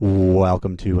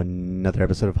Welcome to another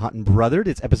episode of Hot and Brothered.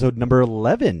 It's episode number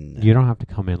 11. You don't have to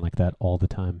come in like that all the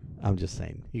time. I'm just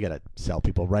saying, you got to sell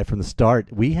people right from the start.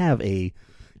 We have a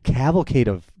cavalcade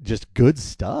of just good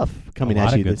stuff coming a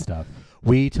lot at you. Of good stuff.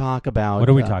 We talk about... What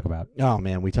do we talk about? Oh,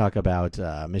 man, we talk about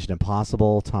Mission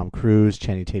Impossible, Tom Cruise,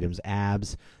 Channing Tatum's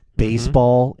abs,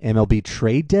 baseball, MLB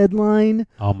trade deadline.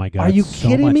 Oh, my God. Are you so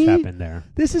kidding much me? happened there.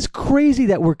 This is crazy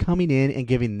that we're coming in and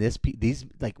giving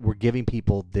we're giving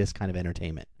people this kind of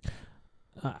entertainment.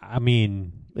 I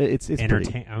mean... It's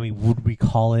pretty. I mean, would we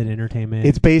call it entertainment?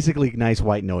 It's basically nice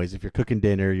white noise. If you're cooking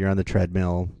dinner, you're on the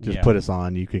treadmill, just put us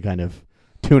on. You can kind of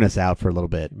tune us out for a little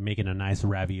bit. Making a nice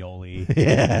ravioli.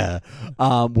 Yeah.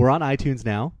 We're on iTunes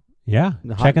now. Yeah.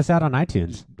 Check us out on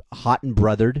iTunes. Hot and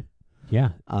Brothered. Yeah.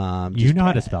 You know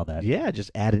how to spell that. Yeah,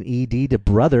 just add an ED to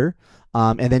brother.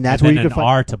 And then that's and where then you can an find...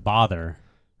 R to bother.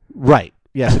 Right.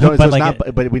 Yeah, so But it's like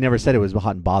not. But we never said it was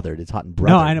hot and bothered. It's hot and brothered.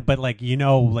 No, I know, but like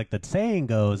the saying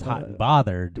goes, hot and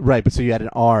bothered. Right, but so you add an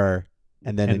R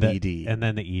and then an ED. And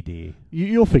then the ED.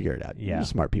 You'll figure it out. Yeah. You're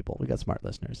smart people. We got smart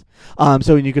listeners.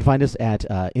 So you can find us at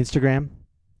Instagram,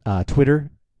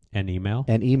 Twitter, and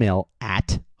email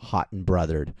at Hot and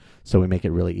Brothered. So we make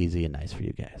it really easy and nice for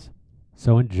you guys.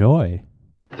 So enjoy.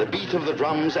 The beat of the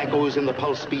drums echoes in the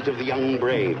pulse beat of the young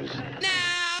braves.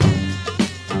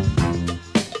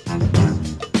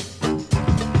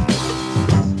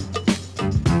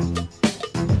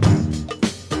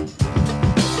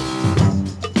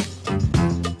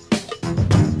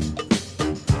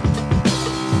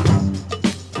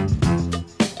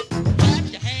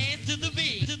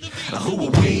 Who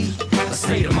are we? A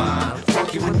state of mind.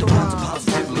 Funky with the rhymes,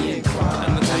 positively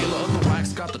inclined. And the tailor of the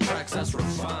wax got the tracks that's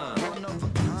refined.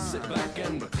 Sit back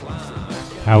and recline.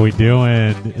 How we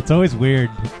doing? It's always weird.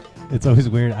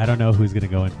 I don't know who's going to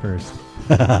go in first.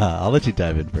 I'll let you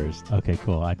dive in first. Okay,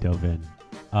 cool. I dove in.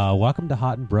 Welcome to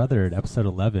Hot and Brothered, episode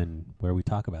 11, where we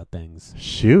talk about things.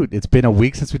 Shoot, it's been a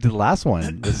week since we did the last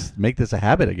one. Let's make this a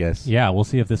habit, I guess. Yeah, we'll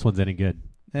see if this one's any good.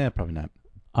 Probably not.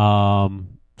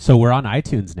 So we're on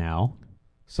iTunes now.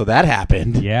 So that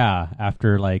happened. Yeah,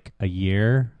 after like a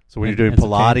year. So when you're doing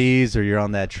Pilates or you're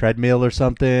on that treadmill or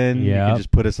something, you can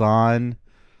just put us on.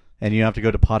 And you don't have to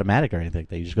go to Podomatic or anything.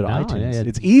 You just go to iTunes. Yeah,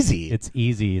 it's easy. It's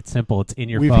easy. It's simple. It's in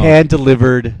your We've phone. We've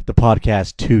hand-delivered the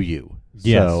podcast to you.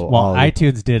 Yes. So well,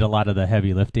 iTunes did a lot of the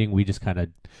heavy lifting. We just kind of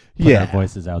put our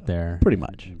voices out there. Pretty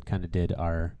much. Kind of did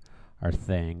our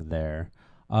thing there.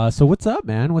 So what's up,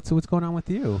 man? What's going on with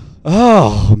you?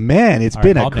 Oh, man. It's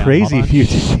been a crazy few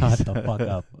days. Shut the fuck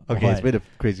up. Okay, it's been a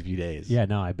crazy few days. Yeah,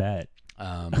 no, I bet.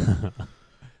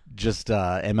 Just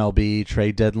MLB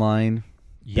trade deadline.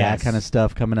 Yes. That kind of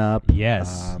stuff coming up.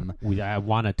 Yes. I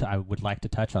would like to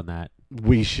touch on that.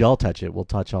 We shall touch it. We'll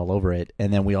touch all over it.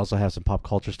 And then we also have some pop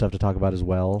culture stuff to talk about as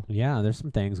well. Yeah, there's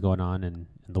some things going on in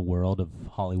the world of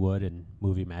Hollywood and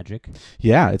movie magic.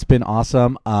 Yeah, it's been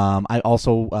awesome. I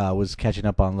also was catching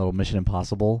up on a little Mission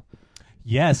Impossible.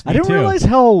 Yes, me I didn't too. realize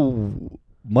how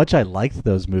much I liked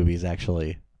those movies,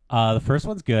 actually. The first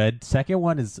one's good. Second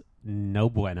one is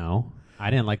no bueno. I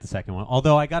didn't like the second one,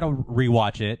 although I got to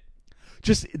rewatch it.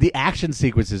 Just the action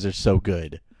sequences are so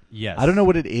good. Yes. I don't know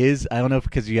what it is. I don't know if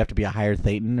because you have to be a higher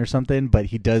Thetan or something, but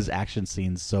he does action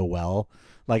scenes so well.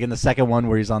 Like in the second one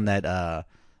where he's on that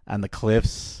on the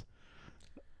cliffs.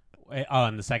 Oh,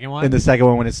 in the second one? In the second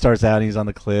one when it starts out and he's on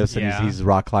the cliffs and Yeah. he's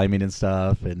rock climbing and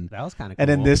stuff. And that was kind of cool. And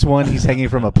in this one he's hanging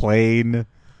from a plane.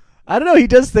 I don't know. He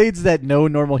does things that no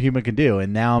normal human can do.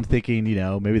 And now I'm thinking,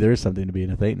 maybe there is something to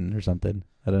being a Thetan or something.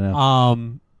 I don't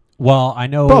know. Well, I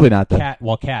know probably not.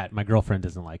 Kat, my girlfriend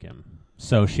doesn't like him,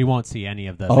 so she won't see any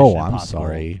of the. Oh, Mission I'm Impossible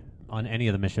sorry. On any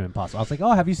of the Mission Impossible, I was like,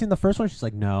 "Oh, have you seen the first one?" She's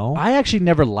like, "No." I actually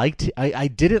never liked. I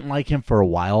didn't like him for a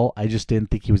while. I just didn't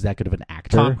think he was that good of an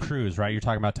actor. Tom Cruise, right? You're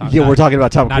talking about Tom. Yeah, we're talking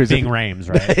about Tom not Cruise. Not Bing Rames,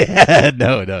 right? Yeah,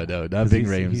 no, not Bing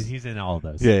Rames. He's in all of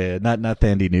those. Yeah, not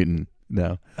Thandie Newton.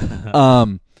 No.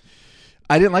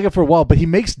 I didn't like him for a while, but he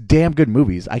makes damn good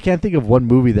movies. I can't think of one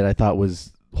movie that I thought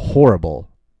was horrible.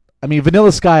 I mean,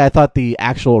 Vanilla Sky, I thought the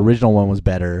actual original one was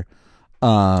better.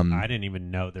 I didn't even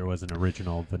know there was an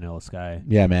original Vanilla Sky.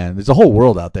 Yeah, man. There's a whole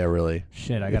world out there, really.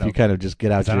 Shit, if you kind of just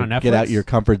get out your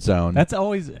comfort zone. That's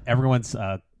always everyone's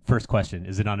first question.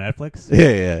 Is it on Netflix?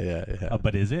 Yeah.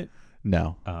 But is it?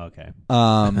 No. Oh, okay.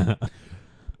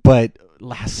 But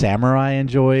Last Samurai I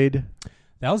enjoyed.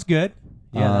 That was good.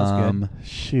 Yeah, that was good.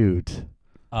 Shoot.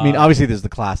 I mean, obviously, there's the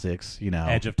classics,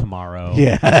 Edge of Tomorrow.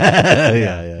 Yeah.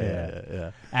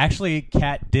 Yeah. Actually,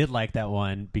 Kat did like that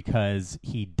one because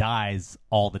he dies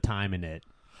all the time in it.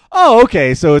 Oh,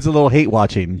 okay. So it's a little hate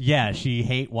watching. Yeah, she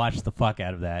hate watched the fuck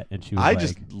out of that, and she was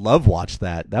just love watched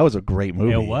that. That was a great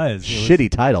movie. It was shitty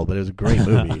title, but it was a great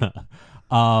movie.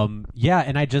 Yeah,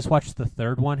 and I just watched the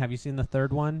third one. Have you seen the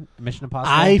third one, Mission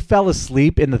Impossible? I fell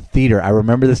asleep in the theater. I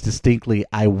remember this distinctly.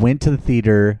 I went to the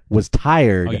theater, was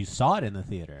tired. Oh, you saw it in the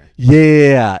theater.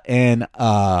 Yeah, and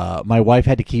my wife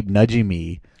had to keep nudging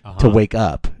me to wake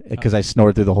up because I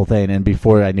snored through the whole thing. And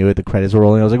before I knew it, the credits were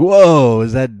rolling. I was like, "Whoa,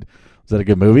 was that a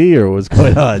good movie or what's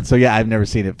going on?" So yeah, I've never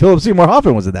seen it. Philip Seymour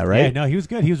Hoffman was in that, right? Yeah, no, he was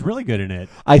good. He was really good in it.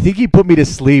 I think he put me to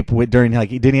sleep during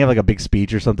didn't he have like a big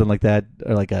speech or something like that,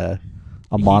 or like a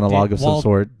monologue of some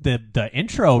sort? The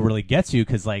intro really gets you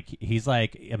because he's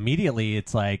like immediately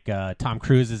it's like Tom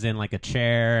Cruise is in like a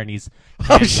chair and he's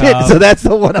Oh shit! So that's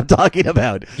the one I'm talking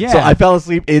about. Yeah. So I fell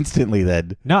asleep instantly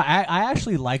then. No, I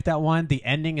actually like that one. The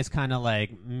ending is kind of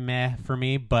like meh for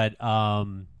me, but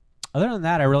other than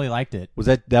that, I really liked it. Was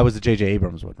that was the J.J.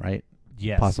 Abrams one, right?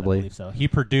 Yes, Possibly. I believe so. He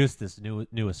produced this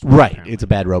newest one. Right. apparently. It's a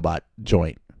Bad Robot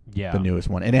joint. Yeah. The newest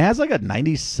one, and it has like a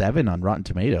 97 on Rotten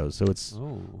Tomatoes, so it's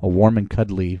Ooh. a warm and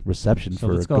cuddly reception So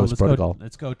for let's go. Ghost Protocol.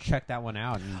 Let's go check that one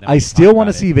out. And then I we still talk want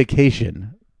to about see it.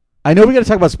 Vacation. I know we got to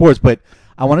talk about sports, but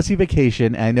I want to see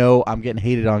Vacation. And I know I'm getting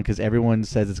hated on because everyone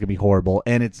says it's gonna be horrible,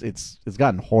 and it's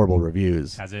gotten horrible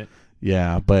reviews. Has it?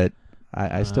 Yeah, but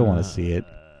I still want to see it.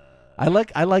 I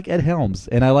like Ed Helms,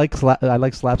 and I like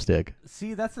slapstick.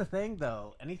 See, that's the thing,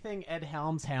 though. Anything Ed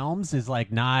Helms is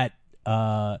like not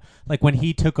like when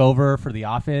he took over for The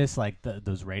Office, like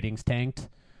those ratings tanked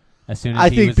as soon as I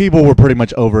he think was... people were pretty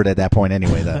much over it at that point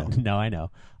anyway, though. No, I know.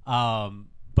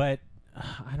 But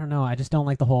I don't know. I just don't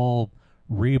like the whole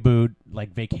reboot,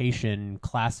 like Vacation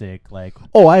classic. Like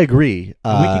Oh, I agree.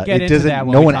 we can get it into doesn't. that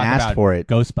when No we one talk asked about for it.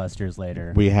 Ghostbusters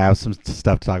later. We have some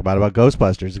stuff to talk about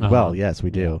Ghostbusters as well. Uh-huh. Yes, we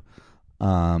do.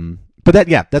 But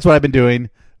that's what I've been doing.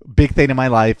 Big thing in my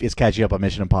life is catching up on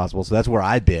Mission Impossible, so that's where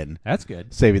I've been, That's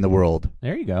good. saving the world,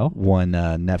 There you go. one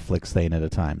Netflix thing at a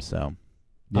time. So,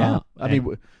 yeah. I and-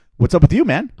 mean, what's up with you,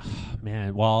 man?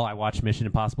 Man, well, I watched Mission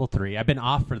Impossible 3. I've been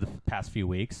off for the past few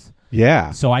weeks,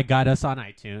 Yeah. so I got us on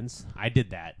iTunes. I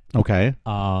did that. Okay.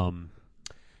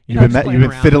 You know, You've just been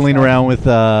playing fiddling with stuff, around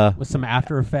with. with some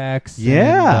After Effects,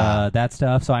 Yeah. and, that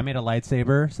stuff. So I made a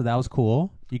lightsaber, so that was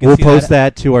cool. You can We'll see post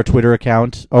that to our Twitter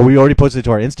account, or we already posted it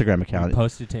to our Instagram account.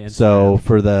 Posted to Instagram. So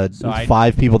for the So I-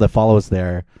 5 people that follow us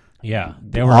there, yeah,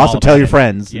 they were all awesome. Tell about your it.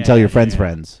 friends Yeah, and tell your yeah, friends' yeah.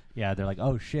 friends. Yeah, they're like,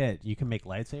 "Oh shit, you can make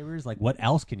lightsabers? Like, what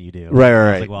else can you do?" Right, I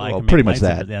was right. like, well, I Well, can pretty make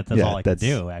much lightsabers. that. That's Yeah, all I can that's-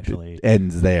 do. Actually, It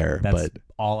ends there, that's but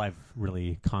all I've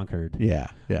really conquered. yeah.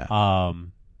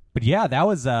 But yeah, that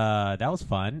was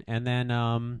fun, and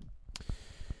then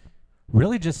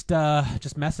really just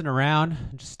messing around,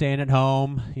 just staying at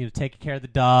home, taking care of the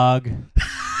dog,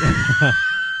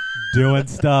 doing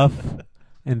stuff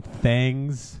and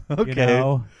things.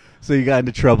 Okay. So you got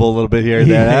into trouble a little bit here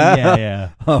and there. yeah.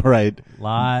 All right.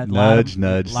 Nudge,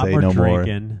 nudge, lot say more no more.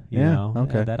 drinking, Yeah,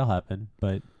 okay. that'll happen.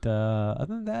 But other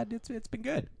than that, it's been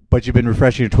good. But you've been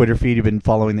refreshing your Twitter feed. You've been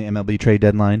following the MLB trade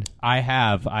deadline. I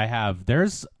have.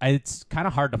 It's kind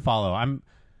of hard to follow.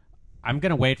 I'm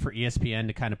gonna wait for ESPN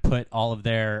to kind of put all of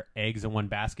their eggs in one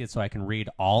basket so I can read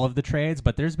all of the trades.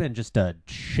 But there's been just a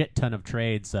shit ton of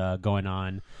trades going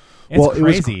on. It's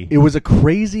crazy. It was a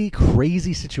crazy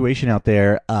situation out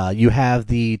there. You have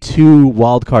the 2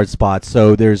 wild card spots,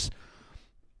 so there's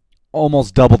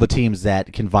almost double the teams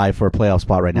that can vie for a playoff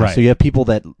spot right now. Right. So you have people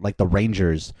that like the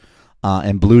Rangers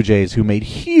and Blue Jays who made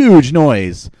huge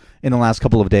noise in the last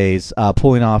couple of days,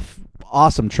 pulling off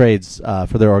awesome trades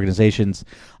for their organizations.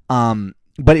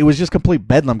 But it was just complete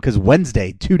bedlam because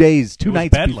Wednesday, 2 days, 2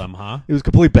 nights. bedlam, huh? It was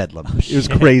complete bedlam. It was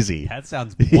Shit. crazy. That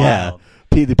sounds Yeah. wild.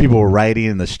 The people were rioting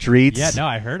in the streets. Yeah, no,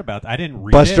 I heard about that. I didn't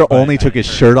read Buster it, but only I took his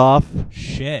heard shirt off.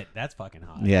 Shit, that's fucking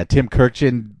hot. Yeah, Tim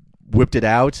Kirkchin whipped it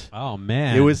out. Oh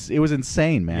man, It was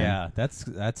insane, man. Yeah, that's.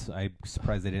 I'm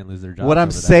surprised they didn't lose their job. What I'm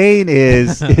saying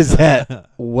is that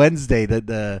Wednesday,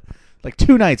 the like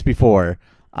 2 nights before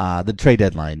the trade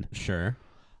deadline, Sure.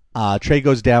 trade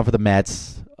goes down for the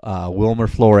Mets. Wilmer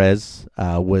Flores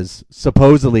was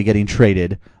supposedly getting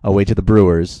traded away to the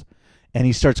Brewers, and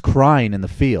he starts crying in the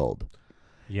field.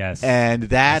 Yes. And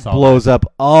that saw blows up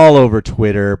all over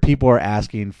Twitter. People are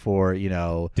asking for, Did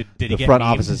he the get front memed?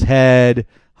 office's head.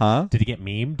 Huh? Did he get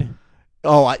memed?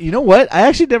 Oh, you know what? I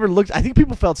actually never looked. I think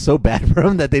people felt so bad for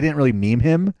him that they didn't really meme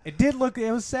him. It did look.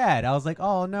 It was sad. I was like,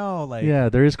 oh no, like Yeah,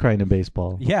 there is crying in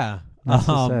baseball. yeah. That's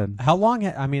so sad. How long?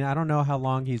 I mean, I don't know how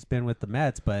long he's been with the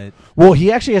Mets, but Well,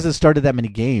 he actually hasn't started that many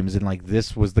games, and like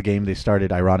this was the game they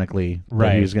started. Ironically,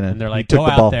 that he was gonna. and they're he like, took go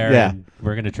the out ball. there, Yeah, and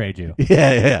we're gonna trade you.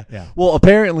 yeah. Yeah. Well,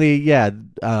 apparently,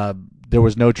 there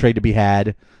was no trade to be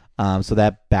had, so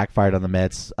that backfired on the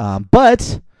Mets.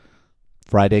 But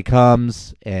Friday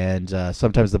comes, and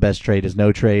sometimes the best trade is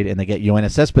no trade, and they get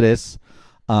Yoenis Cespedes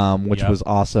which Yep. was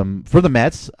awesome for the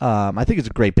Mets. I think it's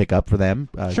a great pickup for them.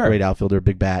 Sure. Great outfielder,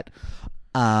 big bat.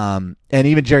 And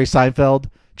even Jerry Seinfeld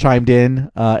chimed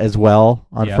in as well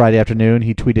on Yep. Friday afternoon.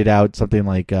 He tweeted out something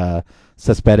like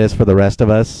Cespedes for the rest of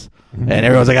us. And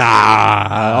everyone's like,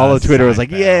 all of Twitter was like,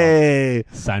 Seinfeld. yay.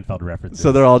 Seinfeld references.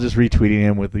 So they're all just retweeting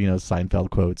him with, Seinfeld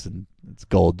quotes, and it's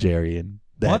gold, Jerry. And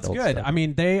that's old good. stuff. I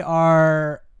mean, they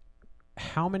are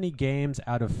how many games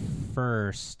out of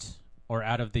first or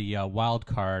out of the wild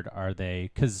card are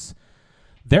they? Because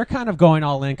they're kind of going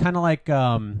all in, kind of like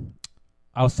I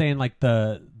was saying, like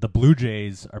the Blue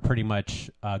Jays are pretty much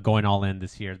going all in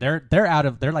this year.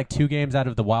 They're like 2 games out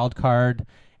of the wild card,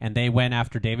 and they went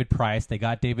after David Price. They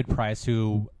got David Price,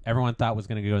 who everyone thought was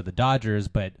going to go to the Dodgers,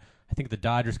 but I think the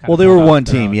Dodgers kind of they were pulled off one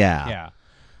their team, own. yeah.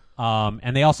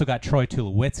 And they also got Troy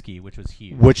Tulowitzki, which was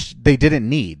huge. Which they didn't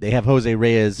need. They have Jose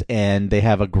Reyes, and they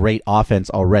have a great offense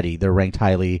already. They're ranked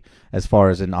highly as far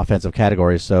as in offensive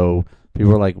categories. So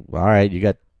people were like, all right, you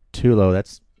got Tulo.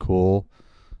 That's cool.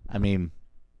 I mean,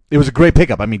 it was a great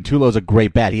pickup. I mean, Tulo's a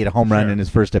great bat. He had a home run Sure. in his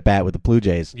first at bat with the Blue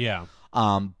Jays. Yeah.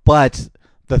 But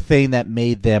the thing that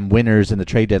made them winners in the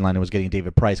trade deadline was getting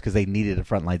David Price because they needed a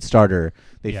frontline starter.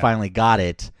 They Yeah. finally got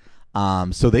it.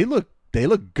 So they look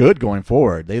good going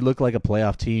forward. They look like a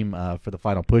playoff team for the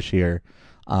final push here.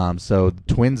 So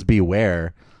Twins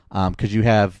beware, because you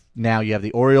have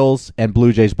the Orioles and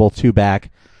Blue Jays both 2 back,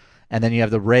 and then you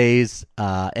have the Rays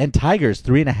and Tigers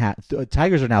 3.5.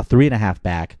 Tigers are now 3.5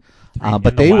 back, in but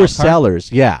the they were wild card?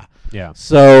 sellers. Yeah. Yeah.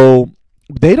 So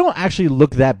they don't actually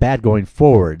look that bad going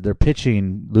forward. Their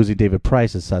pitching, losing David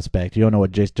Price is suspect. You don't know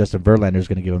what Justin Verlander is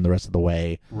going to give him the rest of the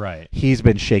way. Right. He's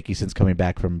been shaky since coming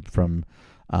back from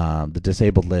the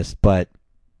disabled list, but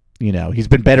he's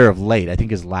been better of late. I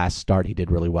think his last start he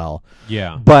did really well.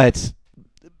 Yeah. But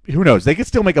who knows? They could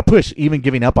still make a push, even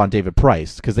giving up on David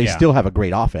Price, because they Yeah. still have a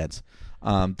great offense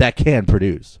that can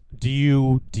produce. Do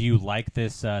you like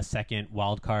this second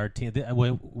wild card team?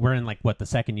 We're in the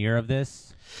second year of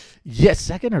this. Yes,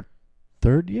 second or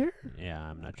third year? Yeah,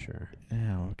 I'm not sure.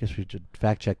 Yeah, I guess we should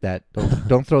fact check that.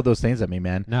 Don't throw those things at me,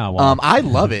 man. No, well, I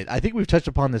love it. I think we've touched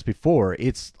upon this before.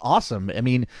 It's awesome. I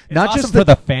mean, it's not awesome just for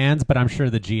the fans, but I'm sure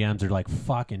the GMs are like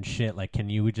fucking shit. Like, can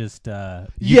you just? Yeah,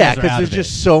 because because there's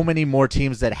just so many more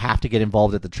teams that have to get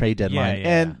involved at the trade deadline,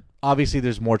 Yeah. and obviously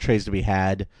there's more trades to be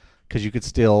had because you could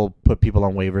still put people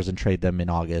on waivers and trade them in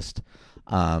August.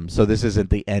 So this isn't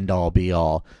the end all be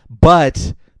all.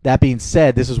 But that being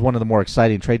said, this is one of the more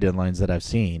exciting trade deadlines that I've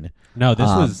seen. No,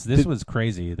 this was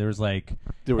crazy. There was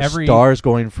There were stars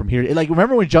going from here. Like,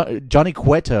 remember when Johnny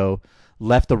Cueto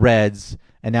left the Reds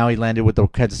and now he landed with the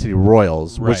Kansas City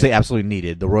Royals, which Right. they absolutely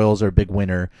needed. The Royals are a big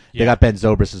winner. They Yeah. got Ben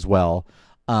Zobrist as well.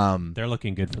 They're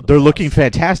looking good for. They're looking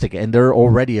fantastic, and they're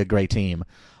already a great team.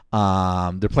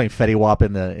 They're playing Fetty Wap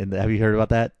in the. Have you heard about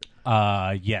that?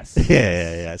 Yes.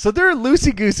 Yeah. So they're a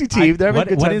loosey goosey team. They're having a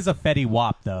good what time. is a Fetty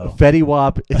Wap though? Fetty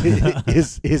Wap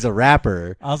is a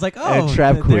rapper. I was like, And oh,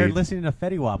 Trap they're Queen. listening to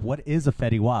Fetty Wap. What is a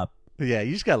Fetty Wap? Yeah,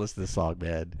 you just gotta listen to the song,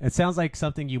 man. It sounds like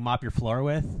something you mop your floor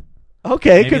with.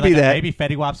 Okay, it Maybe could be that. Maybe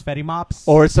Fetty Wap's Fetty Mops.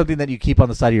 Or it's something that you keep on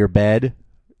the side of your bed.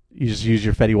 You just use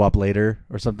your Fetty Wap later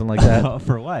or something like that.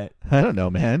 For what? I don't know,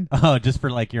 man. Oh, just for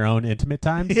like your own intimate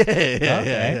times? Yeah, Okay.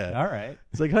 yeah. All right.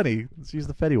 It's like, honey, let's use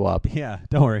the Fetty Wap. Yeah,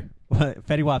 don't worry.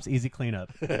 Fetty Wap's easy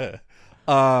cleanup.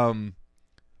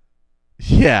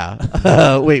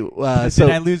 Yeah. Wait. So Did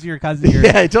I lose your cousin?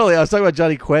 yeah, totally. I was talking about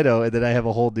Johnny Cueto, and then I have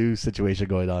a whole new situation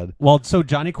going on. Well, so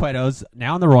Johnny Cueto's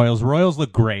now in the Royals. Royals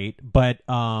look great, but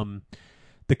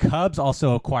the Cubs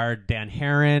also acquired Dan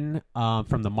Herron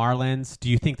from the Marlins. Do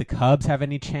you think the Cubs have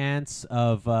any chance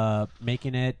of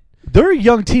making it? They're a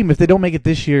young team. If they don't make it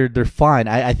this year, they're fine.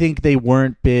 I think they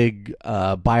weren't big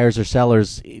buyers or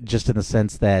sellers, just in the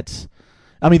sense that,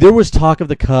 I mean, there was talk of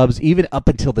the Cubs even up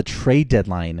until the trade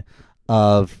deadline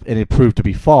and it proved to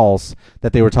be false,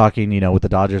 that they were talking, with the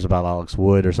Dodgers about Alex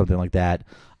Wood or something like that.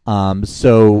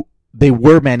 So they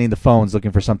were manning the phones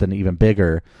looking for something even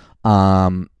bigger.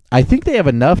 I think they have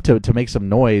enough to make some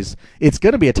noise. It's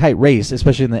going to be a tight race,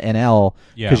 especially in the NL,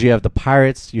 because you have the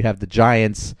Pirates, you have the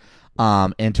Giants,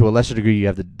 and to a lesser degree, you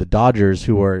have the Dodgers,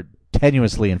 who are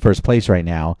tenuously in first place right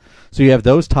now. So you have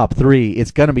those top three.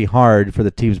 It's going to be hard for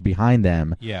the teams behind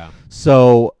them. Yeah.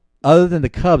 So other than the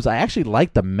Cubs, I actually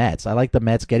like the Mets. I like the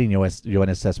Mets getting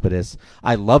Yoenis Cespedes.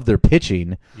 I love their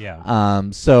pitching. Yeah.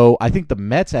 So I think the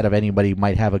Mets, out of anybody,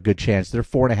 might have a good chance. They're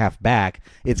 4.5 back.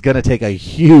 It's going to take a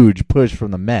huge push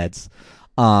from the Mets.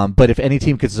 But if any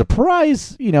team could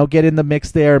surprise, get in the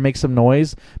mix there, make some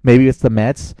noise, maybe it's the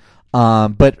Mets.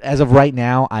 But as of right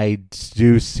now, I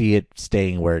do see it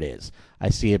staying where it is. I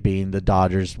see it being the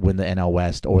Dodgers win the NL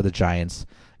West or the Giants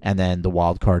and then the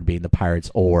wild card being the Pirates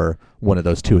or one of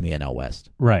those two in the NL West.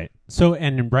 Right. So,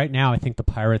 and right now, I think the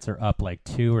Pirates are up like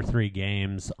 2 or 3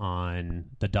 games on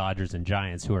the Dodgers and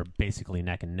Giants, who are basically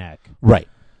neck and neck. Right.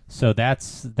 So that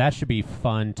should be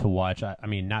fun to watch. I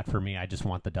mean, not for me. I just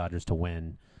want the Dodgers to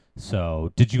win.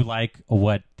 So, did you like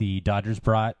what the Dodgers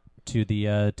brought to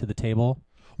the table?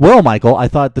 Well, Michael, I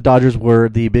thought the Dodgers were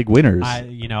the big winners.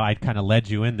 I kind of led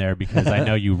you in there because I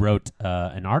know you wrote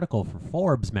an article for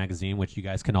Forbes magazine, which you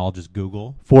guys can all just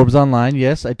Google. Forbes Online,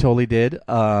 yes, I totally did.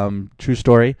 True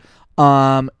story.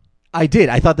 I did.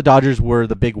 I thought the Dodgers were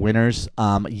the big winners.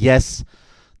 Yes,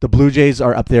 the Blue Jays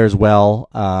are up there as well.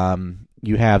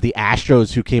 You have the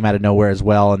Astros who came out of nowhere as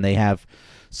well, and they have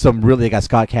they got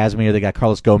Scott Kazmir, they got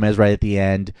Carlos Gomez right at the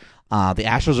end. The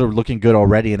Astros are looking good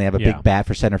already, and they have a big bat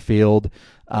for center field.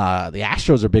 The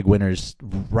Astros are big winners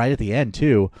right at the end,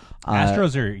 too.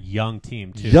 Astros are a young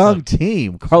team, too. Young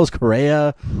team. Carlos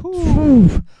Correa.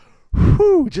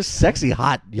 Just sexy,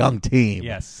 hot, young team.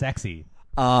 Yeah, sexy.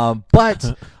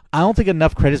 But I don't think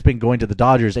enough credit's been going to the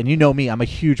Dodgers. And you know me, I'm a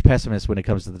huge pessimist when it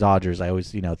comes to the Dodgers. I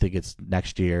always, think it's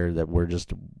next year that we're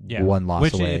just one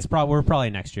loss away. We're probably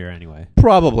next year anyway.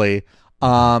 Probably.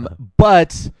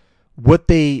 But what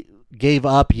they gave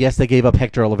up, yes, they gave up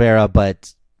Hector Oliveira,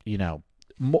 but,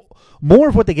 more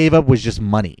of what they gave up was just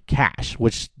money, cash,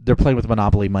 which they're playing with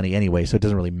monopoly money anyway, so it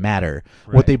doesn't really matter.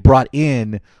 Right. What they brought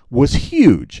in was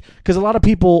huge because a lot of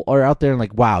people are out there and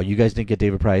like, wow, you guys didn't get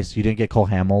David Price, you didn't get Cole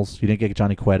Hamels, you didn't get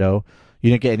Johnny Cueto,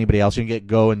 you didn't get anybody else, you didn't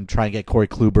go and try and get Corey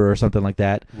Kluber or something like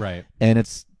that. Right. And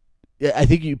I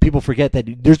think people forget that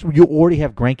you already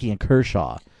have Greinke and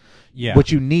Kershaw. Yeah.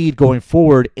 What you need going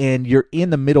forward, and you're in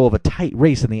the middle of a tight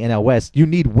race in the NL West. You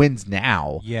need wins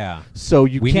now. Yeah. So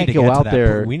we can't go out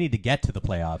there. We need to get to the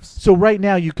playoffs. So right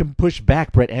now you can push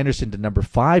back Brett Anderson to number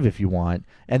 5 if you want,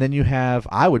 and then you have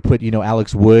I would put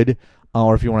Alex Wood,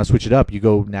 or if you want to switch it up, you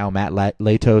go now Matt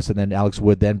Latos and then Alex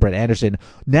Wood, then Brett Anderson.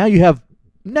 Now you have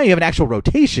an actual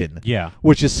rotation,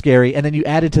 which is scary. And then you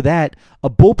added to that a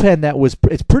bullpen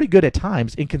it's pretty good at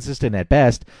times, inconsistent at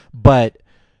best, but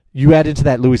you add into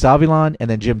that Luis Avilan and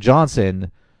then Jim Johnson.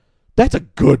 That's a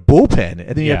good bullpen.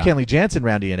 And then you have Kenley Jansen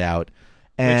rounding it out.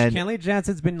 And Kenley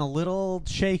Jansen's been a little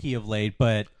shaky of late,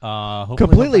 but hopefully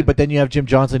completely. But then you have Jim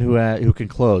Johnson who can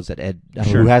close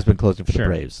who has been closing for the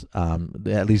Braves.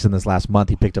 At least in this last month,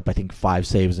 he picked up I think 5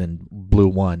 saves and blew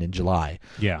 1 in July.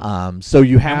 Yeah. So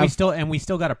you have and we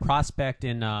still got a prospect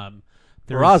in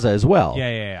Peraza as well.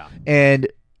 Yeah. And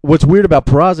what's weird about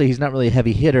Peraza, he's not really a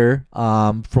heavy hitter.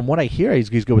 From what I hear, he's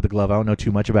good with the glove. I don't know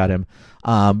too much about him.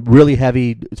 Really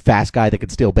heavy, fast guy that can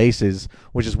steal bases,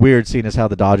 which is weird seeing as how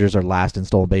the Dodgers are last in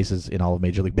stolen bases in all of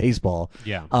Major League Baseball.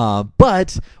 Yeah.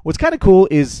 But what's kind of cool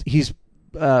is he's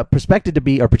projected to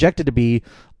be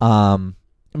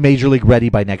Major League ready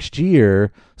by next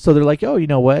year. So they're like, oh, you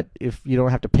know what? If you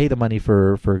don't have to pay the money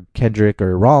for Kendrick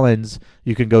or Rollins,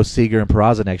 you can go Seager and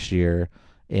Peraza next year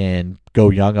and go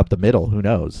young up the middle. Who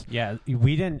knows? Yeah,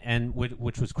 we didn't, and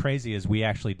which was crazy is we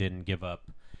actually didn't give up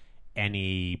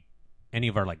any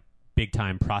of our like big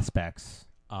time prospects.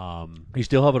 You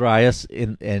still have Arias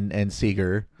and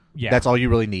Seager. Yeah, that's all you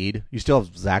really need. You still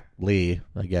have Zach Lee,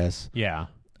 I guess. Yeah,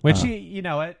 which he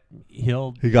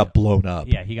got blown up.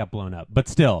 Yeah, he got blown up, but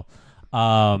still.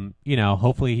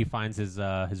 Hopefully he finds his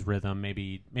rhythm.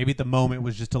 Maybe the moment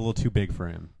was just a little too big for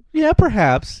him. Yeah,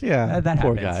 perhaps. Yeah, that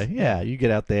poor happens. guy. Yeah, you get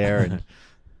out there and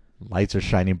lights are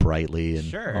shining brightly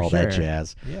and all that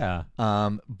jazz. Yeah.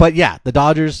 But yeah, the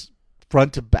Dodgers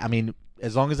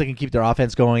as long as they can keep their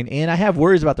offense going, and I have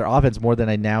worries about their offense more than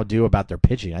I now do about their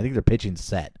pitching. I think their pitching's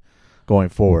set going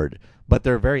forward, but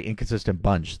they're a very inconsistent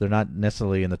bunch. They're not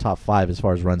necessarily in the top 5 as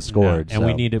far as runs scored. No. And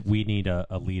we need a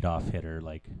leadoff hitter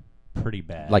like pretty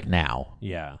bad. Like now.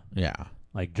 Yeah. Yeah.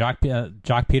 Like Jock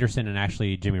Peterson and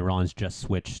actually Jimmy Rollins just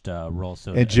switched roles.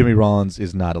 So Jimmy Rollins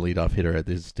is not a leadoff hitter at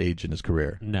this stage in his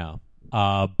career. No.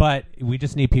 But we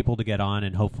just need people to get on,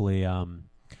 and hopefully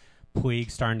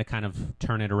Puig's starting to kind of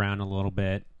turn it around a little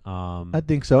bit. I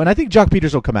think so. And I think Jock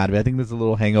Peterson will come out of it. I think there's a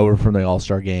little hangover from the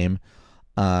All-Star game.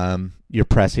 You're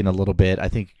pressing a little bit. I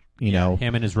think,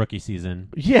 him in his rookie season.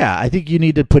 Yeah, I think you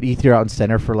need to put Ethier out in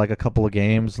center for like a couple of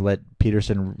games, let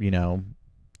Peterson,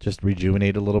 just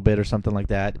rejuvenate a little bit or something like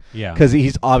that. Yeah. Because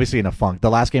he's obviously in a funk. The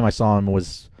last game I saw him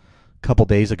was a couple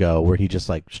days ago where he just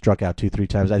like struck out 2-3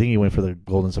 times. I think he went for the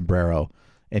golden sombrero,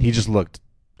 and he just looked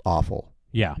awful.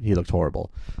 Yeah. He looked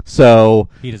horrible. So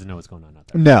he doesn't know what's going on out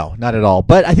there. No, not at all.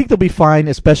 But I think they'll be fine,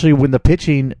 especially when the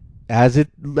pitching, as it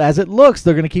looks,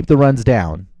 they're going to keep the runs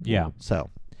down. Yeah. So.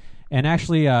 And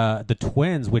actually, the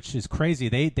Twins, which is crazy,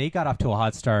 they got off to a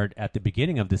hot start at the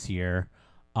beginning of this year.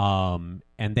 And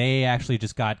they actually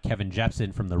just got Kevin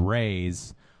Jepsen from the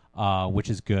Rays, which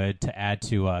is good to add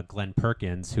to Glenn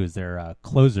Perkins, who is their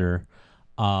closer.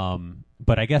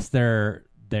 But I guess their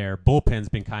bullpen's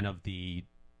been kind of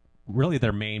really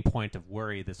their main point of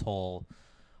worry this whole,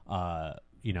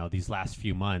 these last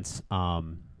few months.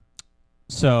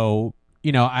 So,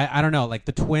 I don't know, like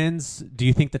the Twins, do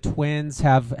you think the Twins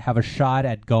have a shot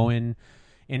at going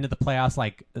into the playoffs?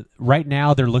 Like right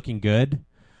now they're looking good,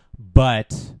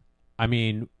 but I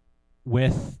mean,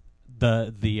 with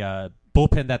the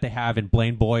bullpen that they have in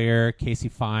Blaine Boyer, Casey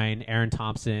Fine, Aaron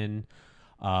Thompson,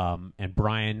 and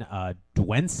Brian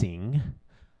Dwensing,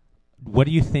 what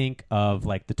do you think of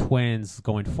like the Twins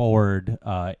going forward?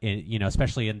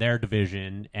 Especially in their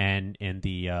division and in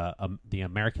the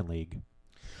American League.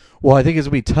 Well, I think it's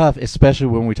going to be tough, especially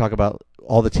when we talk about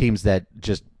all the teams that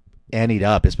just anteed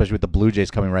up, especially with the Blue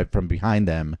Jays coming right from behind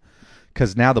them.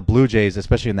 Because now the Blue Jays,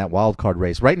 especially in that wild card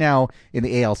race, right now in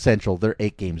the AL Central, they're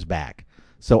 8 games back.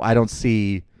 So I don't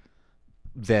see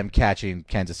them catching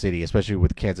Kansas City, especially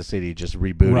with Kansas City just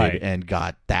rebooted and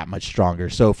got that much stronger.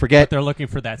 So But they're looking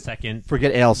for that second.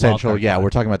 Forget AL Central. Yeah, card. we're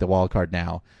talking about the wild card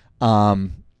now.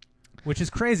 Which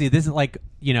is crazy. This is like,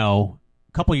 a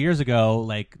couple years ago,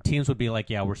 like teams would be like,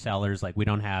 yeah, we're sellers. Like we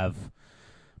don't have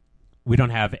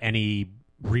any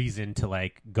reason to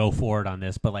like go forward on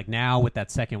this. But like now with that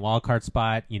second wild card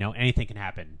spot, anything can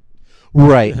happen.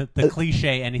 Right. The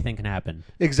cliche, anything can happen.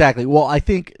 Exactly. Well, I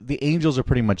think the Angels are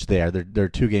pretty much there. They're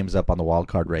 2 games up on the wild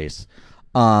card race.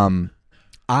 I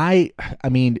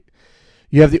mean,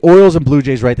 you have the Orioles and Blue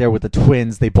Jays right there with the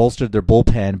Twins. They bolstered their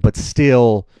bullpen, but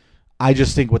still, I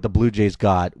just think what the Blue Jays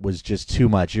got was just too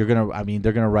much. They're gonna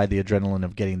ride the adrenaline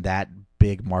of getting that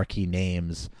big marquee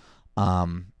names.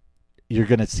 You're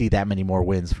gonna see that many more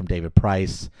wins from David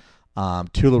Price.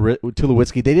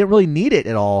 Tulowitzki, they didn't really need it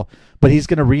at all, but he's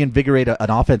going to reinvigorate an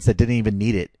offense that didn't even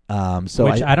need it.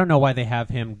 I don't know why they have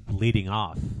him leading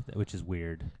off, which is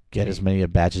weird. Get as many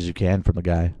at bats as you can from the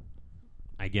guy,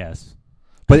 I guess.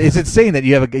 But it's insane that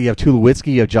you have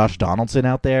Tulowitzki, you have Josh Donaldson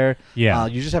out there. Yeah,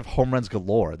 you just have home runs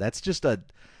galore. That's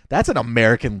an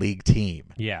American League team.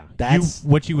 Yeah, that's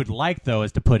what you would like though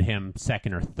is to put him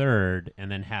second or third, and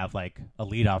then have like a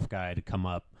leadoff guy to come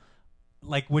up.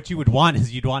 Like what you would want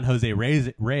is you'd want Jose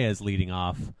Reyes leading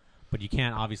off, but you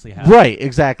can't obviously have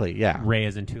exactly, yeah,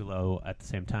 Reyes and Tulo at the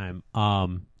same time.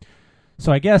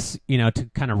 So I guess to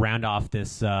kind of round off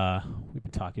this, we've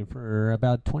been talking for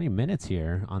about 20 minutes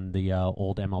here on the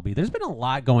old MLB. There's been a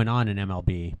lot going on in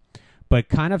MLB, but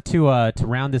kind of to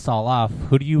round this all off,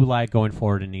 who do you like going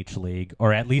forward in each league,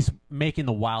 or at least making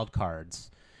the wild cards?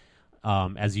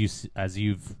 As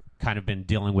you've kind of been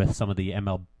dealing with some of the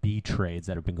MLB trades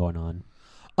that have been going on.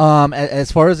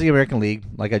 As far as the American League,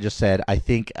 like I just said, I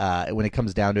think when it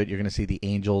comes down to it, you're going to see the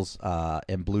Angels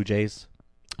and Blue Jays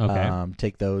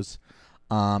take those.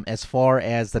 As far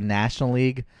as the National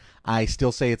League, I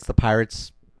still say it's the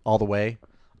Pirates all the way.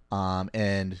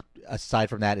 And aside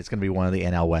from that, it's going to be one of the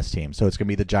NL West teams. So it's going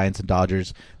to be the Giants and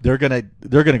Dodgers. They're going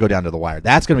to go down to the wire.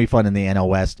 That's going to be fun in the NL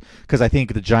West because I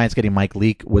think the Giants getting Mike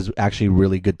Leake was actually a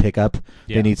really good pickup.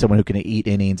 Yeah. They need someone who can eat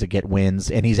innings and get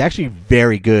wins, and he's actually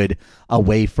very good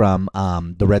away from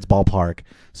the Reds ballpark.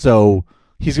 So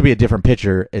he's going to be a different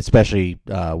pitcher, especially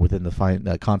within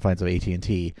the confines of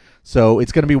AT&T. So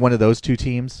it's going to be one of those 2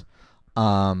 teams.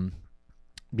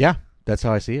 Yeah. That's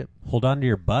how I see it. Hold on to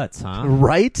your butts, huh?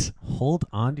 Right? Hold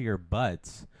on to your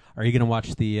butts. Are you going to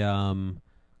watch the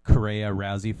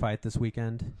Correa-Rousey fight this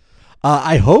weekend?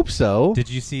 I hope so. Did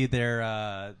you see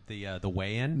their the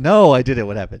weigh-in? No, I didn't.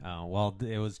 What happened? Oh, well,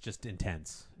 it was just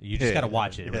intense. You just got to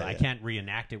watch it. I can't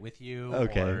reenact it with you.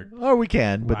 Okay. Or we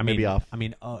can, but maybe off.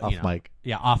 Off mic.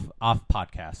 Yeah, off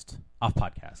podcast. Off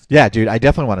podcast. Yeah, dude, I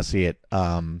definitely want to see it.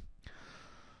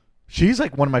 She's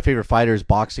like one of my favorite fighters,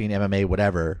 boxing, MMA,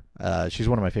 whatever. She's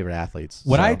one of my favorite athletes.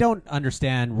 What I don't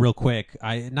understand, real quick,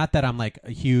 not that I'm like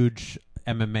a huge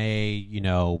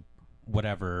MMA,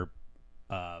 whatever,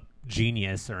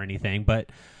 genius or anything, but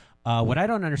what I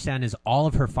don't understand is all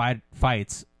of her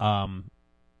fights,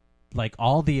 like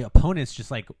all the opponents just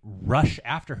like rush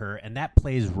after her, and that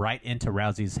plays right into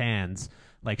Rousey's hands.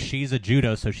 Like she's a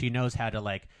judo, so she knows how to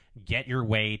like get your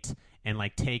weight and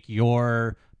like take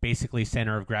your basically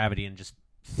center of gravity and just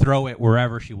throw it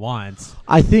wherever she wants.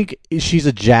 I think she's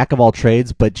a jack of all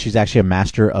trades, but she's actually a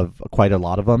master of quite a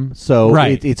lot of them. So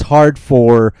it's hard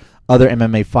for other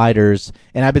MMA fighters,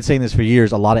 and I've been saying this for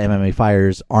years, a lot of MMA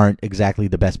fighters aren't exactly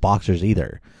the best boxers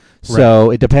either.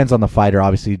 So it depends on the fighter,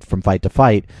 obviously, from fight to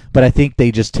fight. But I think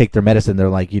they just take their medicine. They're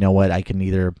like, you know what, I can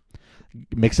either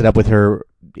mix it up with her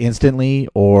instantly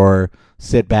or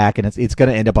sit back, and it's going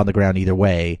to end up on the ground either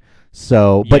way.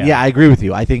 So, but yeah, I agree with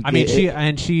you. I think I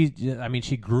mean,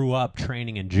 she grew up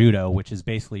training in judo, which is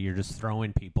basically you're just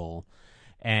throwing people,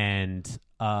 and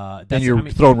then you're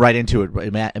thrown right into it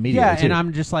immediately. Yeah, too. and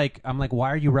I'm like,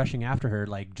 why are you rushing after her?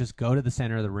 Like, just go to the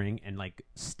center of the ring and like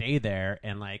stay there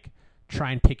and like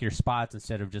try and pick your spots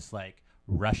instead of just like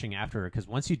rushing after her. Because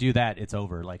once you do that, it's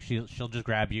over. Like she'll just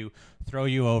grab you, throw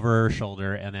you over her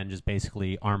shoulder, and then just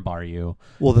basically armbar you.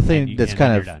 Well, the thing that's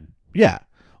kind of done. Yeah.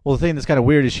 Well, the thing that's kind of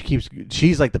weird is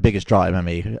she's like the biggest draw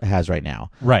MMA has right now.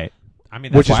 Right. I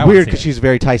mean, that's which is why weird because she's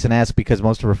very Tyson-esque because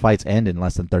most of her fights end in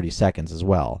less than 30 seconds as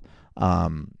well. I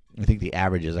think the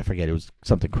average is, I forget, it was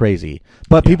something crazy.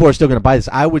 But people are still going to buy this.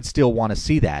 I would still want to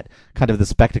see that, kind of the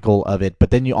spectacle of it.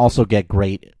 But then you also get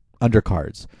great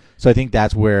undercards. So I think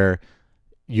that's where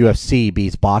UFC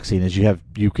beats boxing is you're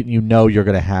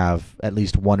going to have at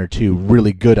least one or two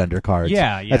really good undercards.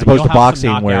 Yeah. As opposed You'll to have boxing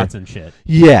some where knockouts and shit.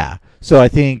 Yeah. So I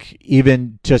think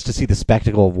even just to see the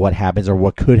spectacle of what happens or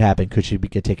what could happen, could she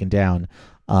get taken down,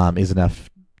 is enough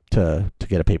to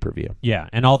get a pay-per-view. Yeah,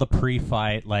 and all the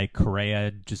pre-fight, like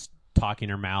Correa just talking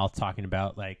her mouth, talking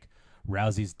about like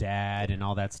Rousey's dad and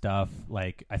all that stuff.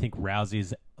 Like, I think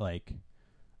Rousey's like,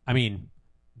 I mean,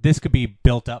 this could be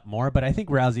built up more, but I think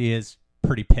Rousey is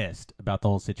pretty pissed about the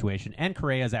whole situation. And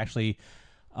Correa's actually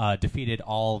defeated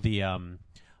all the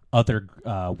other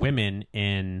women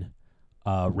in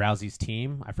Rousey's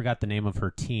team. I forgot the name of her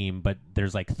team, but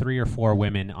there's like 3 or 4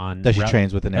 women on that she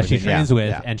trains with and that she everything. trains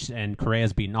with, yeah. and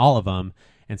Correa's beaten all of them.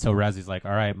 And so Rousey's like,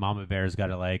 all right, Mama Bear's got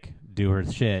to like do her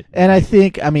shit. And I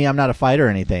think, I mean, I'm not a fighter or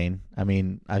anything. I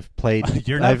mean, I've played.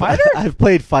 You're not a fighter? I've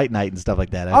played Fight Night and stuff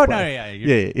like that.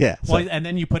 Yeah. Well, and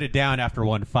then you put it down after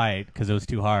one fight because it was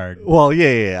too hard. Well,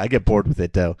 yeah. I get bored with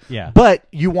it though. Yeah. But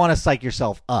you want to psych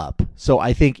yourself up. So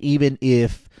I think even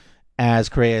if, as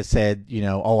Correa said,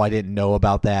 I didn't know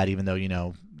about that, even though,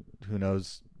 who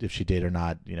knows if she did or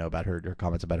not, about her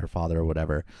comments about her father or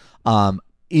whatever.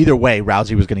 Either way,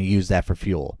 Rousey was going to use that for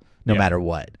fuel, no matter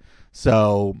what.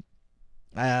 So,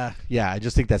 I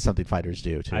just think that's something fighters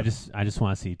do too. I just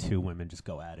want to see 2 women just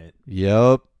go at it.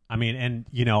 Yep. I mean, and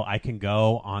I can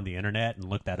go on the internet and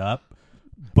look that up.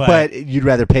 But you'd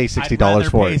rather pay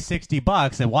 $60 for pay it.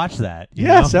 $60 and watch that.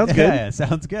 Yeah, sounds good. Yeah,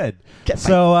 sounds good.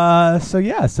 So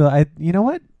I, you know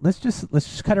what? Let's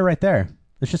just cut it right there.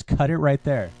 Let's just cut it right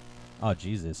there. Oh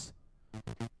Jesus.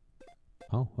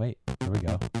 Oh wait, there we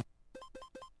go.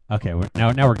 Okay,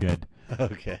 now we're good.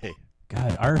 Okay.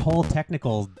 God, our whole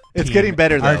technical. It's team, getting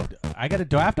better though.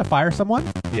 Do I have to fire someone?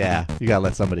 Yeah, you gotta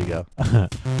let somebody go.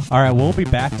 All right, we'll be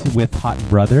back with Hot and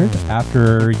Brothered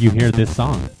after you hear this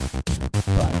song.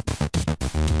 Bye.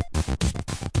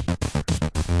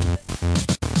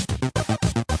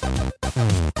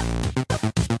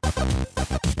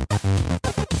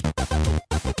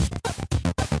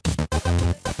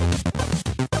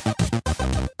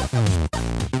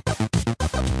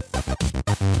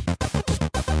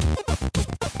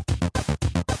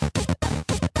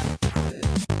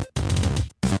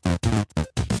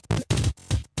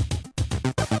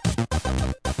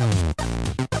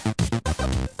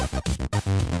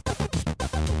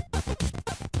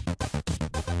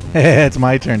 It's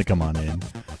my turn to come on in,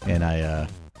 and I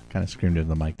kind of screamed into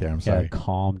the mic there. I'm sorry.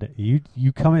 Calmed.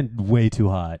 You come in way too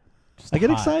hot. Just I get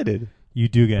hot. excited. You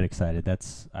do get excited.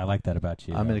 I like that about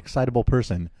you. I'm an excitable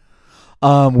person.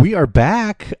 We are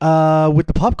back with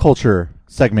the pop culture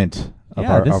segment of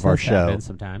our show.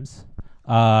 Sometimes.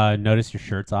 Notice your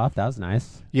shirt's off. That was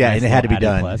nice. Yeah, nice and it had to be added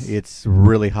done. plus. It's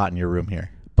really hot in your room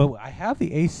here. But I have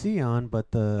the AC on, but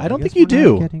I don't guess think you we're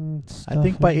not do. getting I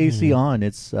think stuff by in AC here. on,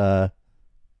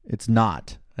 it's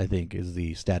not. I think is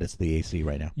the status of the AC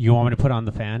right now. You want me to put on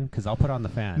the fan? Because I'll put on the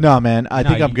fan. No, man. I No,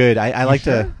 think I'm good. I like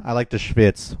sure? to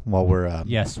schwitz while we're.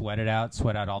 Yeah, sweat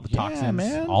out all the Yeah, toxins.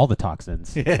 man. All the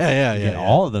toxins. Yeah.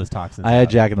 All of those toxins. I had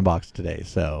out. Jack in the Box today,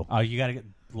 so. Oh, you got to get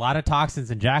a lot of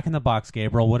toxins in Jack in the Box,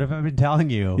 Gabriel. What have I been telling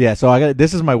you? Yeah, so I got.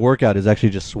 This is my workout. Is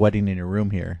actually just sweating in your room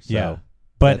here. So Yeah.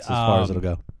 But that's as far as it'll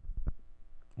go.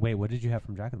 Wait, what did you have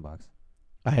from Jack in the Box?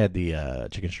 I had the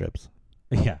chicken strips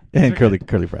Yeah. and those are good.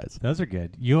 curly fries. Those are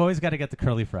good. You always got to get the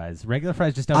curly fries. Regular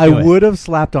fries just don't I do it. would have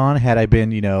slapped on had I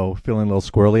been, feeling a little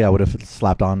squirrely. I would have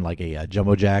slapped on like a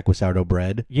jumbo jack with sourdough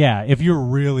bread. Yeah, if you're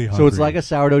really hungry. So it's like a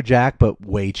sourdough jack, but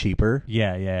way cheaper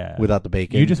Yeah. without the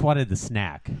bacon. You just wanted the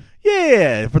snack.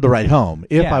 yeah, for the ride home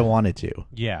if Yeah. I wanted to,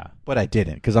 Yeah. but I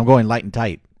didn't because I'm going light and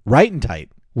tight, right and tight.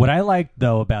 What I liked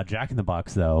though about Jack in the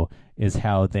Box though is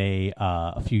how they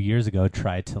a few years ago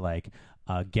tried to like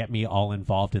get me all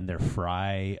involved in their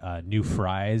new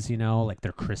fries, like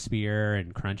they're crispier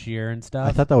and crunchier and stuff.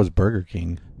 I thought that was Burger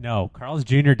King. No, Carl's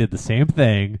Jr. did the same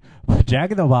thing. But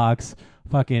Jack in the Box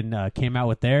fucking came out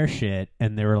with their shit,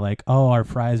 and they were like, "Oh, our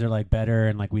fries are like better,"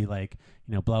 and like we like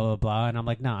blah blah blah. And I'm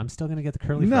like, "No, I'm still gonna get the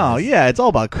curly fries." No, yeah, it's all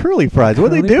about curly fries. What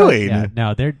are they Curly fries- doing? Yeah,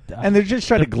 no, they're And they're just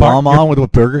trying to the glom bar- on with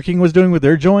what Burger King was doing with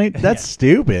their joint. That's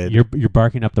stupid. you're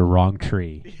barking up the wrong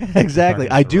tree. Exactly.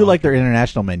 Barking I up the do wrong like their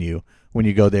international menu. When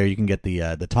you go there, you can get the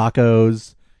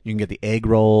tacos. You can get the egg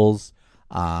rolls.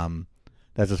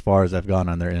 That's as far as I've gone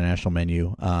on their international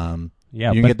menu. Yeah,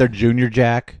 you can but- get their Junior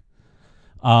Jack.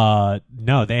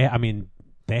 No,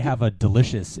 they have a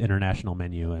delicious international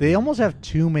menu. They almost have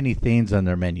too many things on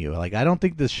their menu. Like, I don't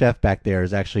think the chef back there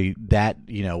is actually that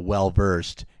well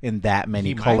versed in that many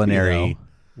He might be, culinary. though.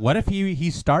 What if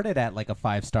he started at like a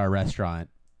 5-star restaurant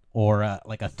or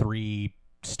like a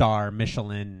 3-star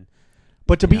Michelin?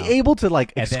 But to be know, able to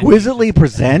like and then exquisitely you just-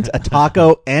 present a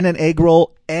taco and an egg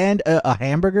roll and a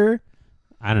hamburger,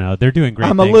 I don't know. They're doing great.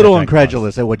 I'm a things little at Jack in the Box.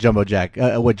 incredulous at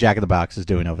what Jack in the Box is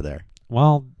doing over there.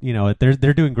 Well,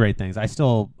 they're doing great things. I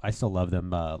still love them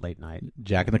late night.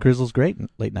 Jack and the Crystal's great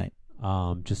late night.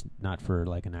 Just not for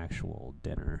like an actual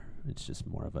dinner. It's just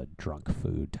more of a drunk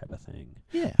food type of thing.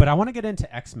 Yeah. But I want to get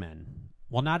into X-Men.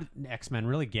 Well, not X-Men,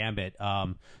 really Gambit.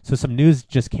 So some news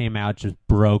just came out, just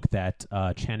broke that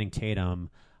Channing Tatum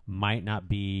might not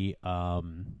be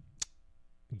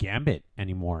Gambit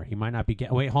anymore. He might not be.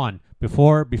 Wait, hold on.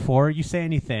 Before you say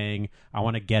anything, I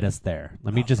want to get us there.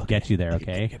 Let me just get you there,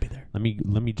 okay? Get me there.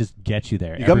 Let me just get you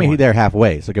there. You got me Everyone. there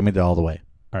halfway, so get me there all the way.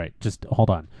 All right, just hold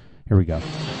on. Here we go.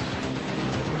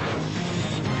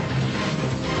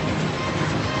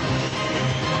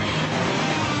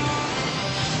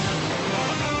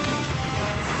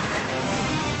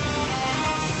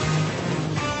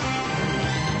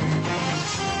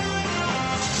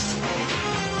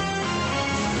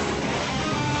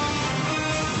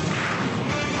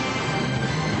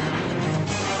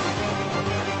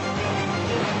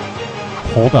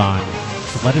 Hold on.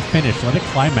 Just let it finish. Let it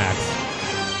climax.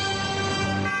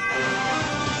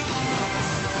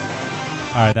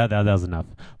 All right, that was enough.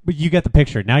 But you get the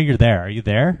picture. Now you're there. Are you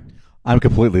there? I'm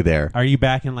completely there. Are you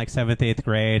back in like 7th, 8th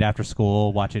grade after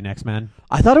school watching X-Men?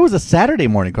 I thought it was a Saturday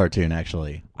morning cartoon,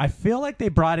 actually. I feel like they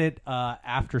brought it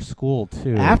after school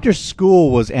too. After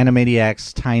school was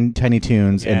Animaniacs, Tiny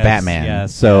Toons, and Yes, Batman.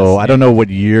 yes, so yes. I don't know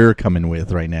what you're coming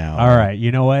with right now. All right,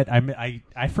 you know what? I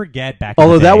forget back. in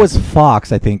Although the that day. was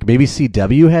Fox, I think. Maybe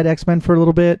CW had X-Men for a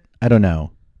little bit. I don't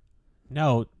know.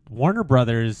 No, Warner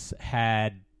Brothers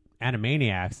had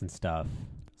Animaniacs and stuff.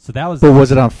 So that was But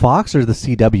was it on Fox or the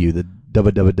CW, the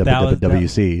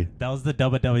WWWC? that was the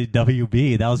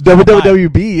WWWB. That was Channel 5.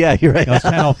 WWWB, yeah, you're right. That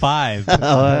was Channel 5. It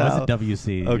wow. wasn't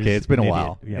WC. You're Okay, just it's been an a idiot.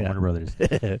 while. Yeah, Yeah. Warner Brothers.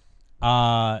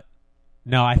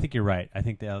 No, I think you're right. I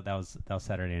think that was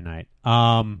Saturday night.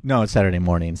 No, it's Saturday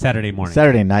morning. Saturday morning.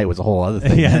 Saturday night was a whole other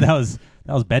thing. Yeah, man.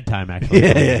 that was bedtime actually.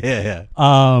 yeah.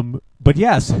 But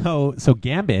yeah, so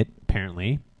Gambit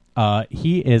apparently,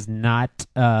 he is not.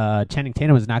 Channing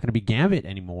Tatum is not going to be Gambit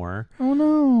anymore. Oh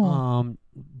no.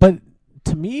 But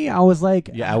to me, I was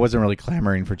like, Yeah, I wasn't really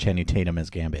clamoring for Channing Tatum as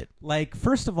Gambit. like,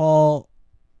 first of all,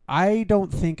 I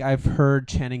don't think I've heard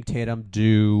Channing Tatum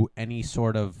do any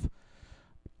sort of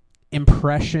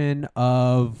impression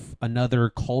of another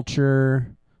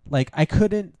culture. Like, I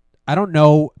don't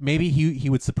know, maybe he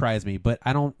would surprise me, but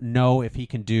I don't know if he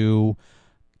can do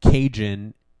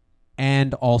Cajun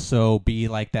and also be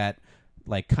like that,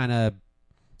 like, kind of,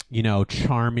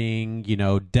 charming,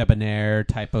 debonair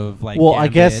type of like. Well, I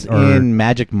Gambit guess or- in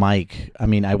Magic Mike, I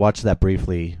mean, I watched that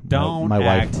briefly. Don't my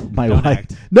act. wife. My Don't wife.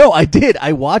 act. No, I did.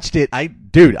 I watched it.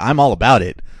 Dude, I'm all about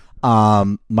it.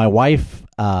 My wife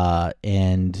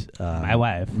and My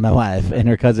wife. my wife and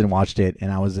her cousin watched it,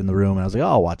 and I was in the room, and I was like, "Oh,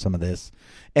 I'll watch some of this."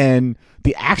 And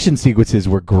the action sequences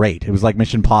were great. It was like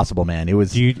Mission Impossible, man. It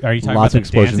was. Are you talking about lots the of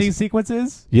explosions. dancing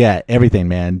sequences? Yeah, everything,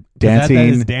 man. 'Cause that Dancing.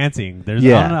 is dancing. There's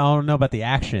Yeah. I don't know about the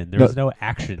action. There's no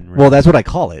action. Really. Well, that's what I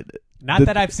call it. Not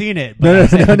that I've seen it. But No, I'm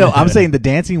saying no. I'm saying the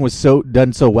dancing was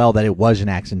done so well that it was an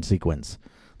action sequence.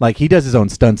 Like, he does his own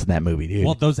stunts in that movie, dude.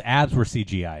 Well, those abs were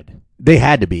CGI'd. They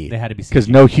had to be. They had to be because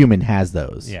CGI. no human has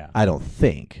those. Yeah. I don't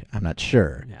think. I'm not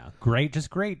sure. Yeah, great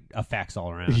effects all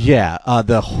around. Yeah.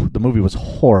 The movie was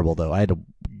horrible though. I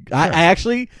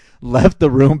actually left the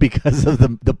room because of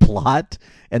the plot,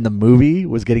 and the movie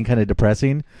was getting kind of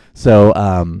depressing. So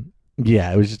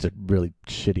yeah, it was just a really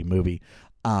shitty movie.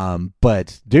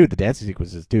 But dude, the dancing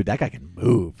sequences, dude, that guy can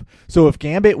move. So if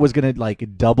Gambit was gonna like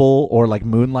double or like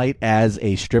moonlight as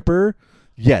a stripper,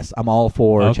 Yes, I'm all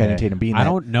for Channing Tatum being that. I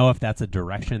don't know if that's a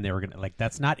direction they were gonna like.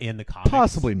 That's not in the comics.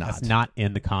 Possibly not. That's not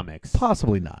in the comics.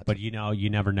 Possibly not. But you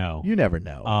never know. You never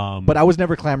know. But I was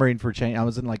never clamoring for change. I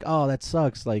wasn't like, oh, that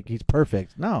sucks. Like, he's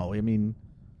perfect. No, I mean,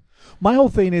 my whole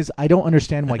thing is I don't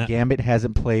understand why Gambit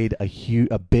hasn't played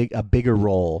a bigger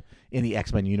role in the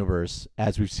X-Men universe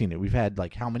as we've seen it. We've had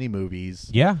like how many movies?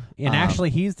 Yeah, and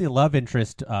actually, he's the love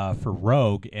interest for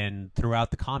Rogue, and throughout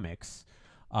the comics,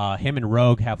 him and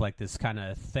Rogue have like this kind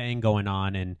of thing going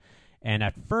on, and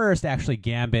at first, actually,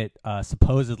 Gambit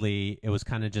supposedly it was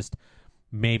kind of just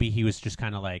maybe he was just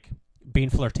kind of like being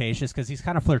flirtatious because he's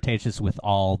kind of flirtatious with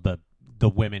all the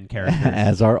women characters,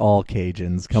 as are all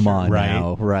Cajuns. Come on, right?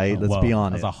 Now, right? Let's be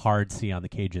honest. That's a hard C on the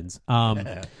Cajuns.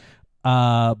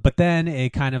 But then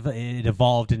it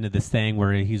evolved into this thing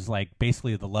where he's like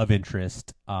basically the love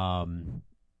interest, or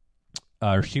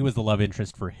she was the love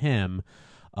interest for him,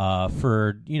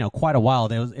 for quite a while.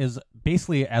 It was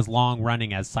basically as long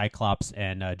running as Cyclops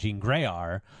and Jean Grey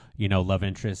are. Love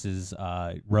interests is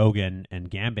Rogan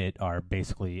and Gambit are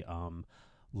basically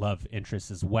love interests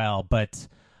as well. But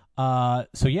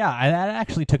so yeah, that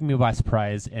actually took me by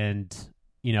surprise. And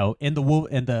in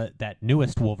that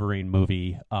newest Wolverine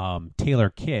movie,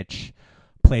 Taylor Kitsch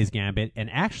plays Gambit.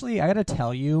 And actually, I got to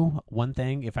tell you one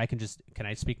thing. If I can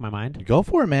I speak my mind? Go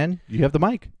for it, man. You have the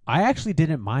mic. I actually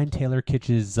didn't mind Taylor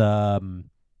Kitsch's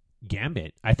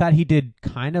Gambit. I thought he did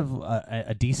kind of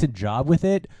a decent job with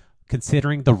it,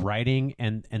 considering the writing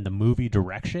and the movie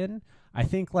direction. I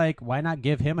think, like, why not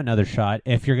give him another shot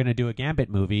if you're going to do a Gambit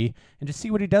movie and just see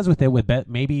what he does with it with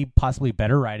maybe possibly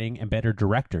better writing and better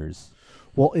directors.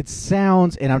 Well, it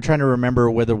sounds, and I'm trying to remember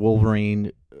whether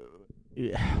Wolverine,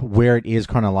 where it is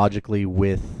chronologically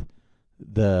with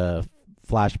the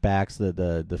flashbacks,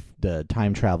 the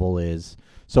time travel is.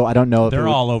 So I don't know if they're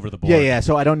all over the board. Yeah.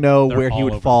 So I don't know where he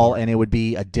would fall, and it would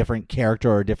be a different character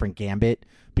or a different Gambit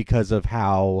because of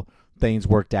how things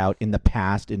worked out in the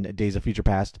past, in Days of Future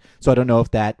Past. So I don't know if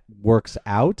that works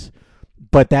out,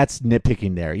 but that's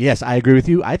nitpicking there. Yes, I agree with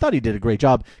you. I thought he did a great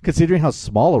job considering how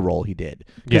small a role he did,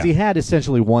 because he had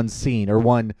essentially one scene or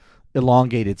one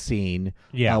elongated scene,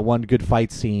 one good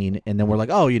fight scene, and then we're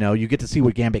like, oh, you get to see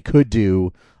what Gambit could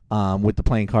do with the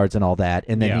playing cards and all that,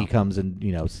 and then he comes and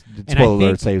spoiler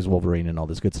alert, saves Wolverine and all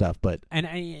this good stuff. But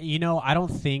I don't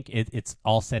think it's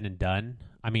all said and done.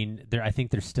 I mean, I think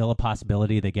there's still a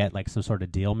possibility they get like some sort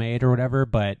of deal made or whatever,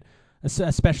 but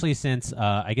especially since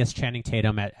I guess Channing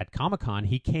Tatum at Comic-Con,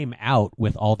 he came out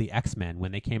with all the X-Men.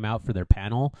 When they came out for their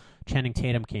panel, Channing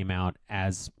Tatum came out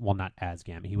as, well, not as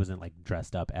Gambit. He wasn't like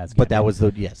dressed up as Gambit. But that was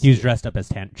he was dressed up as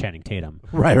Channing Tatum.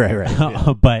 Right.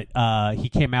 Yeah. But he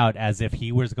came out as if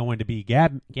he was going to be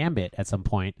Gambit at some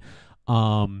point,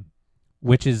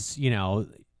 which is,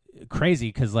 crazy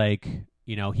because like,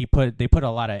 they put a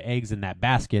lot of eggs in that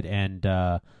basket, and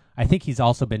I think he's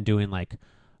also been doing like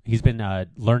he's been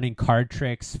learning card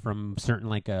tricks from certain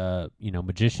like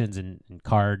magicians and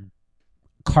card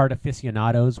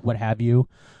aficionados, what have you.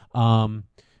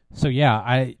 So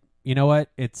yeah, you know what?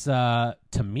 It's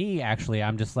to me actually,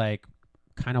 I'm just like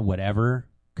kind of whatever,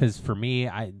 because for me,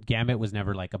 Gambit was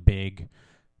never like a big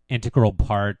integral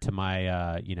part to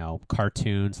my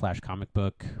cartoon / comic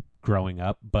book growing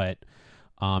up, but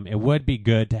it would be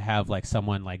good to have like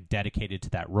someone like dedicated to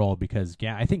that role, because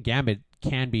I think Gambit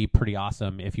can be pretty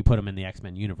awesome if you put him in the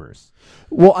X-Men universe.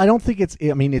 Well, I don't think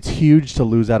it's huge to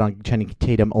lose out on Channing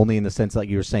Tatum, only in the sense like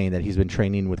you were saying that he's been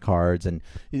training with cards, and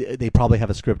they probably have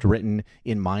a script written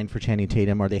in mind for Channing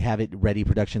Tatum, or they have it ready,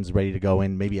 productions ready to go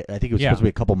in. Maybe I think it was supposed to be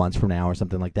a couple months from now or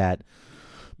something like that.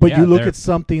 But you look at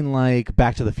something like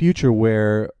Back to the Future,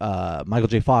 where Michael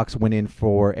J. Fox went in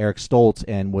for Eric Stoltz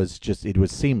and it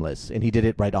was seamless, and he did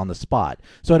it right on the spot.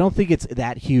 So I don't think it's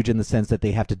that huge in the sense that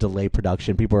they have to delay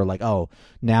production. People are like, oh,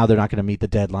 now they're not going to meet the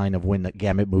deadline of when the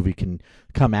Gambit movie can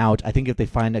come out. I think if they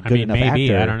find a good enough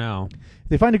actor, I don't know. If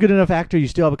they find a good enough actor, you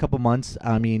still have a couple months.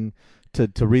 I mean,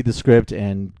 to read the script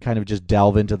and kind of just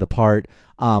delve into the part.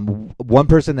 One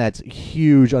person that's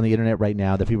huge on the internet right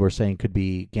now that people are saying could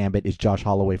be Gambit is Josh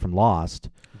Holloway from Lost.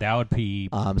 That would be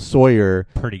Sawyer.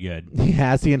 Pretty good. He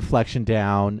has the inflection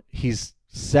down. He's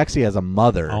sexy as a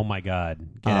mother. Oh my God!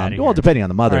 Get out of here. Well, depending on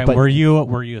the mother. Right, but were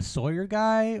you a Sawyer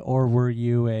guy, or were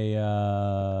you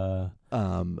a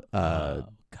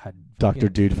Dr.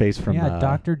 Dudeface from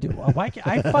Dr. Dude? Why can't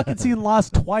I fucking seen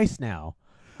Lost twice now?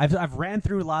 I've ran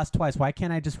through Lost twice. Why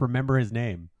can't I just remember his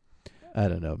name? I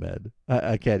don't know, man.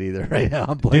 I can't either right now.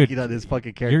 I'm blanking on his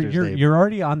fucking character's name. You're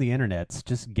already on the internet.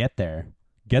 Just get there.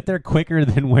 Get there quicker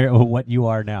than what you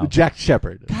are now. Jack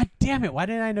Shephard. God damn it! Why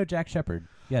didn't I know Jack Shephard?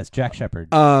 Yes, Jack Shephard.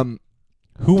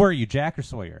 Who were you, Jack or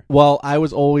Sawyer? Well, I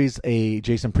was always a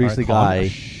Jason Priestley Calm- guy.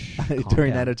 shh, calm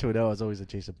During down. 90210, I was always a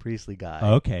Jason Priestley guy.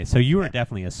 Okay, so you were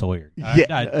definitely a Sawyer.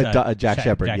 Jack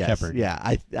Shepherd. Jack Yes. Shepherd. Yeah.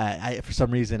 I for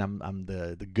some reason I'm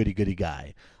the goody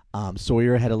guy.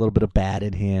 Sawyer had a little bit of bad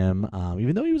in him,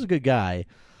 even though he was a good guy.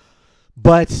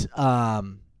 But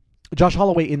Josh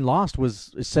Holloway in Lost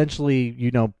was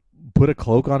essentially, put a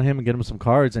cloak on him and get him some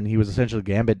cards, and he was essentially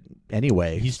Gambit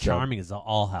anyway. He's So, charming as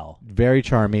all hell. very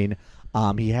charming.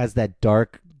 He has that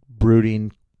dark,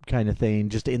 brooding kind of thing.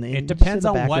 Just in the It just depends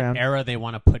in the on what background. era they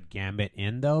want to put Gambit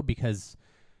in, though, because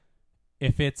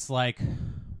if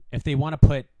they want to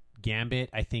put Gambit,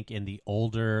 I think in the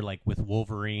older, like with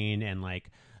Wolverine and like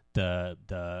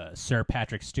the Sir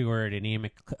Patrick Stewart and Ian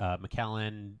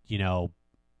McKellen,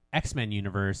 X-Men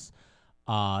universe,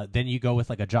 then you go with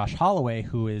like a Josh Holloway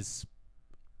who is.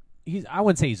 I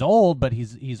wouldn't say he's old, but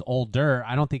he's older.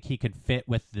 I don't think he could fit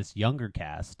with this younger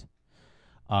cast,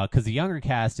 because the younger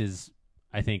cast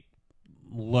I think,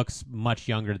 looks much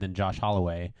younger than Josh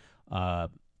Holloway.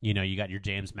 You got your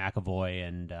James McAvoy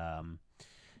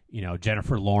and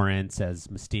Jennifer Lawrence as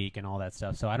Mystique and all that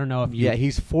stuff. So I don't know if Yeah,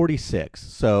 he's 46,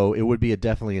 so it would be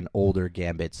definitely an older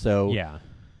Gambit. So yeah.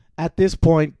 at this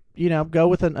point, go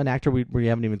with an actor we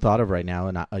haven't even thought of right now,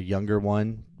 and a younger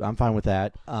one. I'm fine with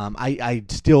that. I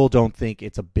still don't think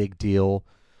it's a big deal.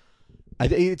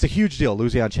 It's a huge deal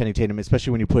losing on Channing Tatum, especially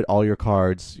when you put all your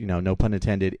cards, no pun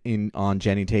intended, on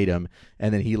Channing Tatum,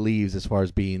 and then he leaves as far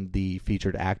as being the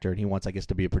featured actor, and he wants, I guess,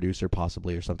 to be a producer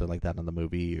possibly or something like that on the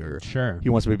movie, or Sure. he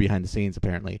wants to be behind the scenes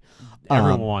apparently.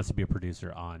 Everyone wants to be a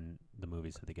producer on the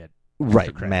movies so they get Right,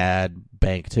 extra credit. Mad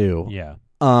Bank too. Yeah.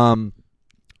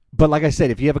 But like I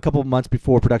said, if you have a couple of months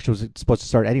before production was supposed to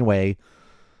start anyway,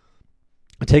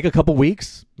 take a couple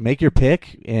weeks, make your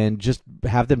pick, and just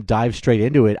have them dive straight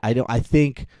into it. I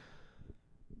think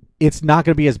it's not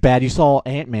going to be as bad. You saw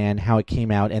Ant-Man, how it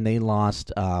came out, and they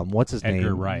lost what's his Edgar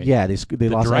name? Wright. Yeah, they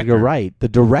lost director. Edgar Wright, the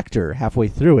director, halfway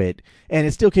through it, and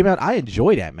it still came out. I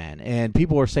enjoyed Ant-Man, and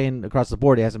people were saying across the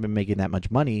board it hasn't been making that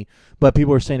much money, but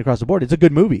people were saying across the board it's a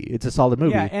good movie. It's a solid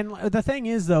movie. Yeah, and the thing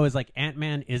is, though, is like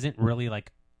Ant-Man isn't really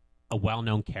like a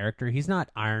well-known character. He's not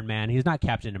Iron Man. He's not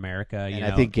Captain America. You And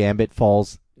know? I think Gambit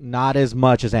falls not as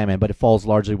much as Ant-Man, but it falls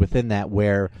largely within that,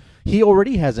 where he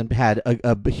already hasn't had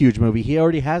a huge movie. He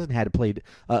already hasn't had played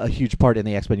a huge part in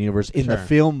the X-Men universe in the Sure.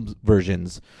 film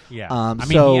versions. Yeah. Um, I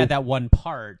mean, so- he had that one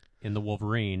part in the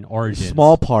Wolverine Origins.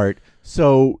 Small part.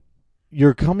 So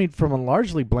you're coming from a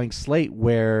largely blank slate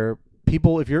where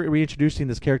people, if you're reintroducing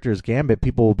this character as Gambit,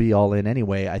 people will be all in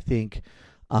anyway. I think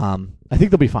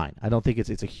they'll be fine. I don't think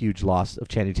it's a huge loss of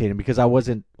Channing Tatum because I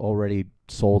wasn't already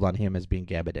sold on him as being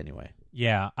Gambit anyway.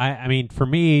 Yeah. I mean, for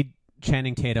me,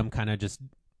 Channing Tatum kind of just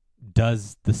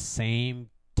does the same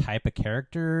type of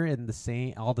character in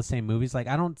all the same movies. Like,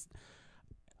 I don't,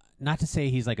 not to say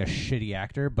he's like a shitty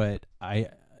actor, but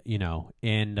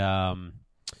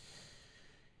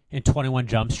in 21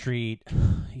 Jump Street,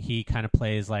 he kind of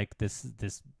plays like this,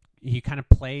 he kind of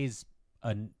plays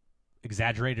an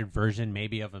exaggerated version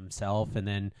maybe of himself. And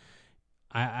then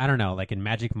I don't know, like in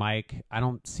Magic Mike, I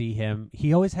don't see him.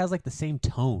 He always has like the same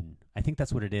tone. I think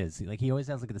that's what it is. Like he always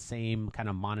has like the same kind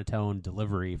of monotone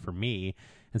delivery for me.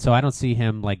 And so I don't see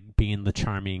him like being the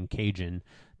charming Cajun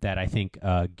that I think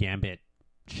Gambit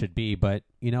should be. But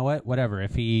you know what? Whatever.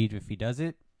 If he does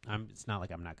it, it's not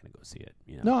like I'm not going to go see it.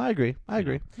 You know? No, I agree. I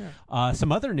agree. Yeah.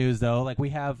 Some other news though, like we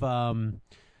have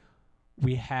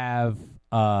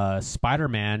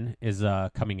Spider-Man is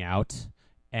coming out,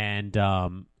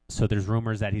 and so there's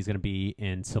rumors that he's going to be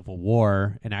in Civil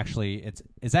War, and actually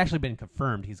it's actually been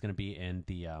confirmed he's going to be in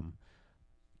the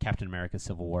Captain America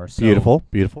Civil War. So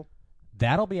Beautiful.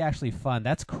 that'll be actually fun.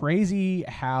 That's crazy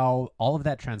how all of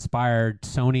that transpired.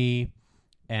 Sony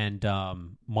and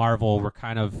Marvel were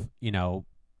kind of,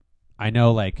 I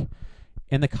know like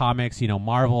in the comics,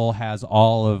 Marvel has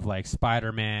all of like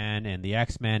Spider-Man and the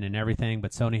X-Men and everything,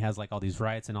 but Sony has like all these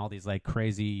rights and all these like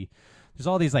crazy, there's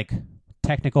all these like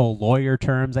technical lawyer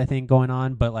terms I think going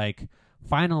on, but like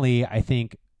finally I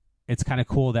think it's kind of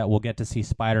cool that we'll get to see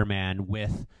Spider-Man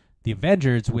with the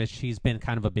Avengers, which he's been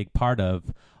kind of a big part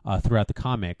of throughout the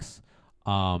comics.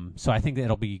 So I think that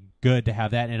it'll be good to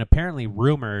have that. And apparently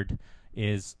rumored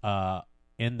is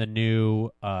in the new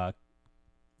I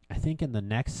think in the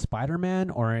next Spider-Man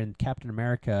or in Captain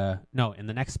America. No, in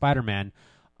the next Spider-Man,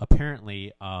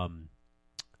 apparently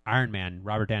Iron Man,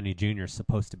 Robert Downey Jr. is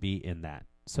supposed to be in that.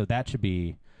 So that should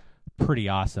be pretty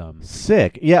awesome.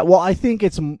 Sick. Yeah. Well, I think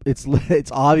it's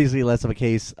obviously less of a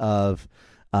case of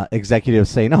executives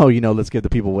saying, "Oh, let's give the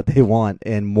people what they want,"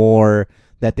 and more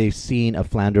that they've seen a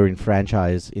floundering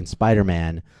franchise in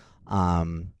Spider-Man,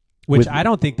 Which with- I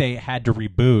don't think they had to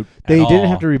reboot. They at didn't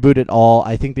all. have to reboot at all.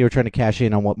 I think they were trying to cash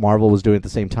in on what Marvel was doing at the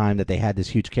same time, that they had this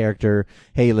huge character.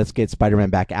 Hey, let's get Spider-Man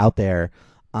back out there.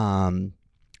 And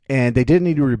they didn't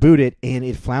need to reboot it, and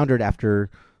it floundered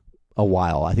after a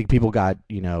while. I think people got,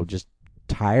 just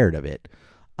tired of it.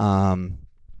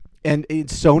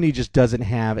 Sony just doesn't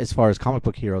have, as far as comic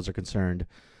book heroes are concerned,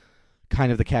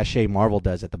 kind of the cachet Marvel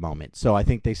does at the moment. So I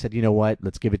think they said, you know what,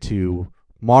 let's give it to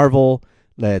Marvel.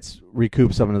 Let's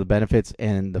recoup some of the benefits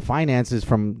and the finances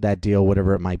from that deal,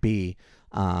 whatever it might be,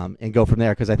 and go from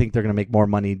there. Because I think they're going to make more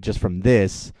money just from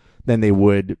this than they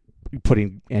would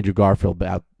putting Andrew Garfield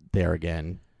out there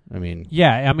again. I mean,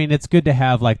 Yeah, I mean, it's good to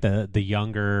have like the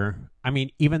younger. I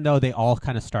mean, even though they all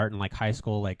kind of start in like high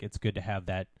school, like it's good to have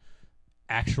that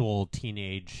actual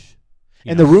teenage.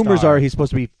 and the rumors star. are he's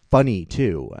supposed to be funny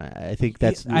too. I think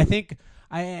that's.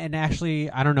 And actually,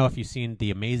 I don't know if you've seen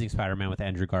The Amazing Spider-Man with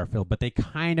Andrew Garfield, but they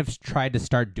kind of tried to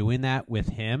start doing that with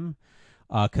him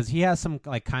because he has some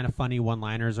like kind of funny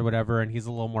one-liners or whatever, and he's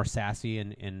a little more sassy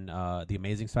in The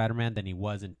Amazing Spider-Man than he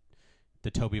was in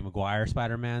the Tobey Maguire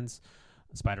Spider-Man.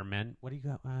 What do you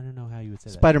got? I don't know how you would say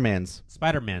that. Spider-Man's.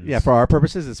 Spider-Man's. Yeah, for our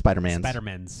purposes, it's Spider-Man's.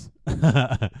 Spider-Man's.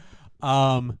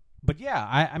 But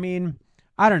yeah, I mean,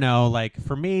 I don't know. Like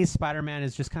for me, Spider-Man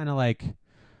is just kind of like.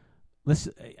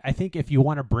 I think if you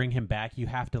want to bring him back, you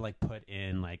have to like put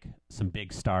in like some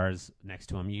big stars next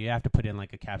to him. You have to put in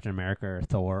like a Captain America or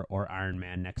Thor or Iron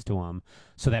Man next to him,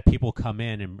 so that people come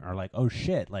in and are like, "Oh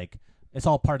shit!" Like it's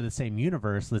all part of the same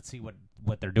universe. Let's see what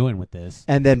they're doing with this.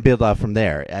 And then build out from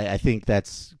there. I think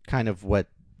that's kind of what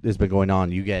has been going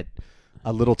on. You get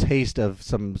a little taste of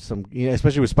some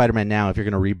especially with Spider-Man now, if you're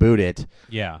going to reboot it,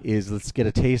 Yeah. is let's get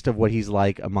a taste of what he's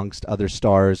like amongst other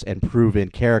stars and proven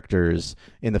characters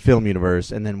in the film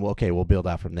universe, and then we'll build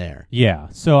out from there. Yeah,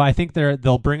 so I think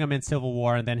they'll bring him in Civil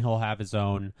War, and then he'll have his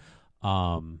own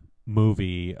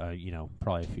movie.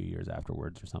 Probably a few years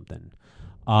afterwards or something.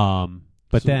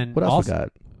 But So then what else we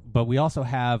got? But we also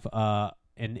have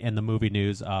in the movie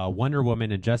news, Wonder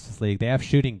Woman and Justice League. They have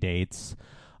shooting dates.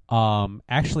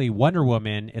 Actually, Wonder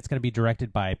Woman, it's going to be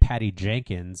directed by Patty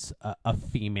Jenkins, a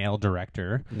female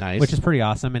director. Nice. Which is pretty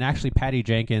awesome. And actually, Patty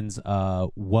Jenkins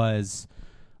was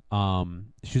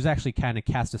she was actually kind of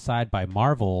cast aside by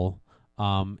Marvel.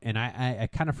 And I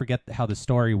kind of forget how the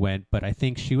story went, but I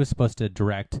think she was supposed to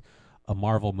direct a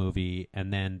Marvel movie,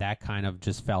 and then that kind of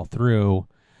just fell through.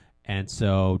 And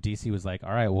so DC was like,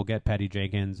 all right, we'll get Patty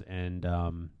Jenkins, and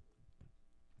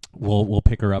we'll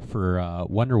pick her up for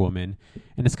Wonder Woman.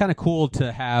 And it's kind of cool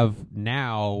to have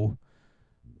now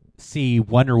see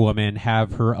Wonder Woman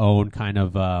have her own kind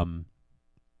of her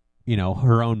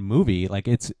own movie. Like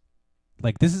it's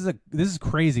like this is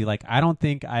crazy. Like I don't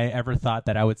think I ever thought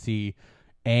that I would see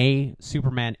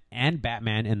Superman and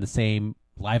Batman in the same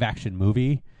live action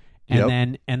movie.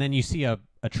 And then you see a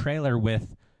trailer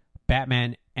with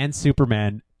Batman and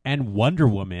Superman and Wonder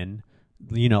Woman,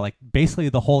 like basically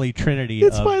the holy trinity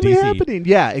It's of finally DC. happening.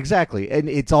 Yeah, exactly. And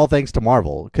it's all thanks to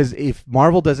Marvel. Because if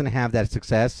Marvel doesn't have that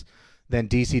success, then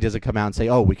DC doesn't come out and say,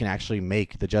 oh, we can actually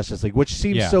make the Justice League, which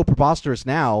seems so preposterous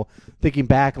now, thinking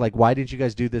back, like, why didn't you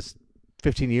guys do this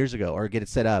 15 years ago or get it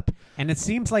set up? And it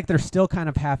seems like they're still kind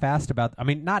of half-assed about, I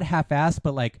mean, not half-assed,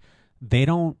 but like they're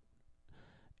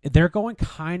going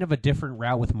kind of a different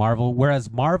route with Marvel,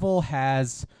 whereas Marvel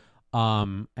has,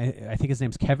 I think his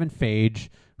name's Kevin Feige,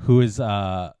 who is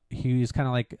he's kind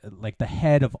of like the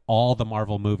head of all the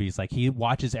Marvel movies. Like he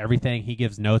watches everything, he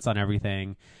gives notes on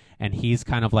everything, and he's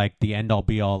kind of like the end all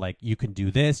be all. Like you can do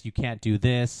this, you can't do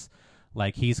this.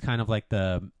 Like he's kind of like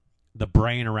the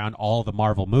brain around all the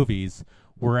Marvel movies.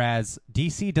 Whereas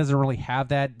DC doesn't really have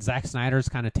that. Zack Snyder's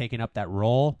kind of taking up that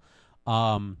role.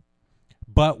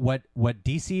 But what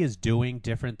DC is doing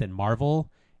different than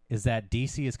Marvel is that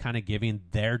DC is kind of giving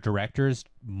their directors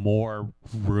more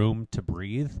room to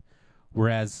breathe,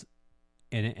 whereas,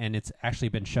 and it's actually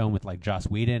been shown with like Joss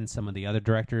Whedon, some of the other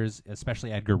directors,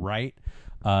 especially Edgar Wright,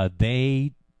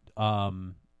 Marvel's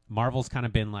kind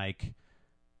of been like,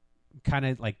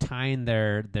 tying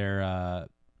their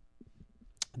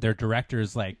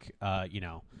directors like,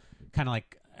 kind of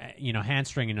like,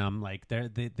 hamstringing them, like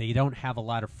they don't have a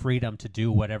lot of freedom to do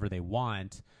whatever they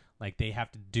want. Like they have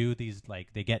to do these,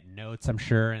 like they get notes, I'm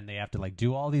sure, and they have to like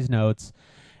do all these notes,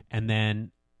 and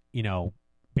then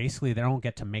basically they don't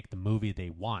get to make the movie they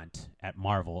want at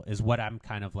Marvel, is what I'm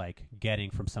kind of like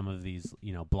getting from some of these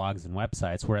blogs and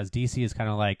websites. Whereas DC is kind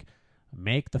of like,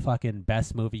 make the fucking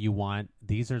best movie you want.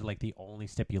 These are like the only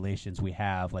stipulations we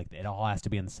have. Like it all has to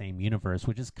be in the same universe,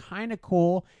 which is kind of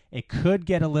cool. It could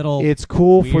get a little. It's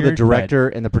cool for the weird, director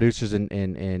and the producers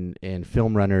and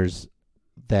film runners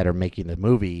that are making the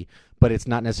movie, but it's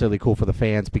not necessarily cool for the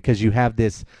fans because you have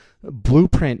this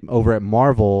blueprint over at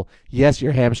Marvel. Yes,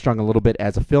 you're hamstrung a little bit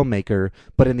as a filmmaker,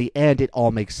 but in the end, it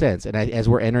all makes sense. And as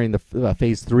we're entering the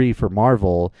phase 3 for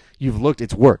Marvel,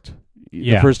 it's worked.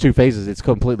 Yeah. The first 2 phases, it's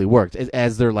completely worked.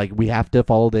 As they're like, we have to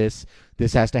follow this.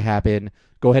 This has to happen.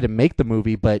 Go ahead and make the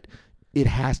movie, but it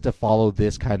has to follow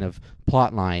this kind of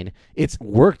plot line. It's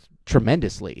worked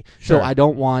tremendously. Sure. So I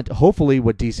don't want, hopefully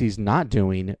what DC's not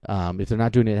doing, if they're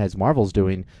not doing it as Marvel's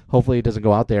doing, hopefully it doesn't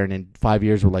go out there and in 5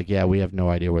 years we're like, yeah, we have no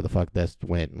idea where the fuck this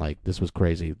went. Like, this was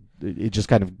crazy. It just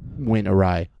kind of went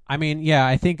awry. I mean, yeah,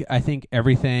 I think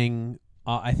everything.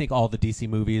 I think all the DC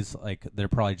movies, like, they're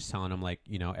probably just telling them, like,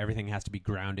 you know, everything has to be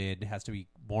grounded, has to be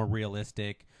more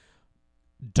realistic,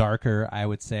 darker, I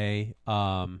would say,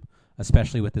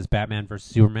 especially with this Batman versus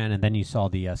Superman. And then you saw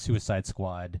the Suicide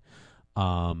Squad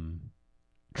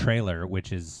trailer,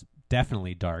 which is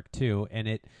definitely dark too.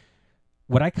 And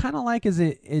what I kind of like is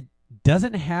it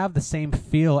doesn't have the same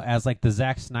feel as like the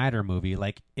Zack Snyder movie.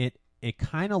 Like it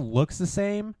kind of looks the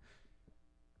same.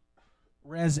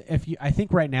 Whereas I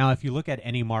think right now, if you look at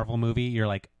any Marvel movie, you're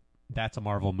like, that's a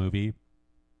Marvel movie.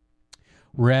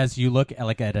 Whereas you look at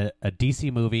like at a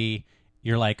DC movie,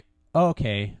 you're like, oh,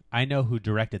 okay, I know who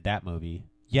directed that movie.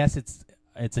 Yes, it's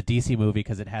a DC movie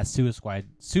because it has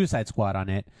Suicide Squad on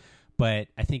it, but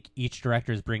I think each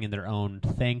director is bringing their own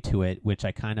thing to it, which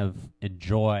I kind of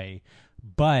enjoy.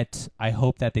 But I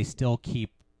hope that they still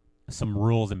keep some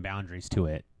rules and boundaries to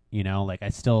it. You know, like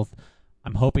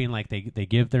I'm hoping like they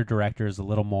give their directors a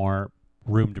little more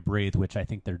room to breathe, which I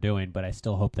think they're doing, but I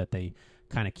still hope that they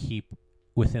kind of keep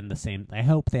within the same. I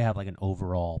hope they have like an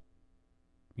overall,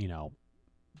 you know,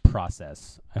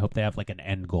 process. I hope they have like an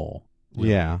end goal. Really.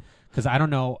 Yeah. Because I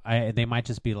don't know, they might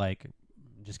just be like,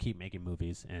 just keep making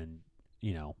movies and,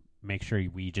 you know, make sure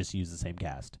we just use the same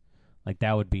cast. Like,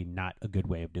 that would be not a good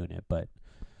way of doing it, but...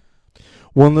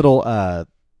 One little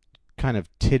kind of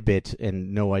tidbit,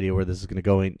 and no idea where this is going to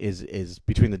go in, is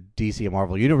between the DC and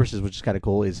Marvel universes, which is kind of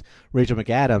cool, is Rachel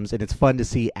McAdams, and it's fun to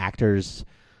see actors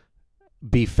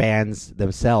be fans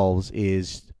themselves,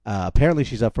 is apparently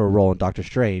she's up for a role in Doctor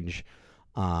Strange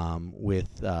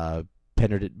with...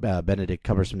 Benedict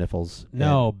Cumbersniffles.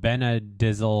 No,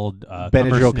 Benedizzled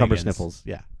Benadryl Cumbersniffles.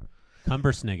 Yeah.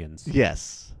 Cumbersniggins.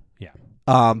 Yes. Yeah.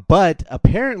 But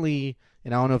apparently,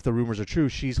 and I don't know if the rumors are true,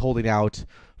 she's holding out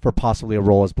for possibly a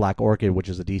role as Black Orchid, which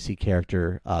is a DC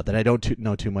character that I don't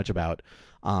know too much about,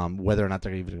 whether or not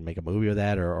they're even going to make a movie of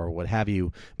that or what have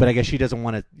you. But I guess she doesn't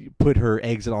want to put her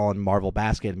eggs all in Marvel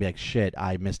basket and be like, shit,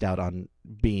 I missed out on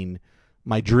being...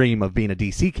 my dream of being a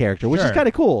DC character, which is kind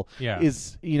of cool. Yeah.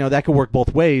 Is, you know, that could work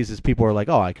both ways. Is people are like,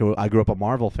 oh, I grew up a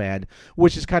Marvel fan,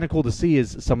 which is kind of cool to see.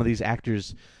 Is some of these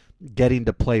actors getting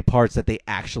to play parts that they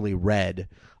actually read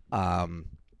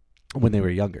when they were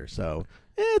younger. So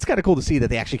it's kind of cool to see that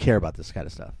they actually care about this kind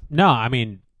of stuff. No, I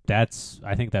mean, I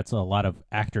think that's a lot of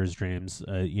actors' dreams.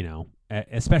 You know,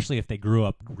 especially if they grew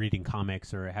up reading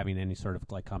comics or having any sort of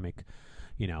like comic,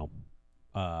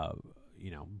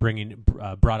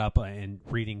 brought up and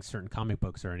reading certain comic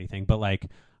books or anything. But like,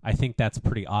 I think that's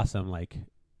pretty awesome. Like,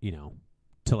 you know,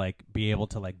 to like be able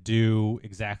to like do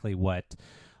exactly what,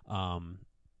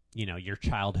 your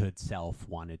childhood self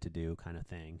wanted to do, kind of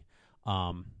thing.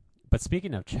 But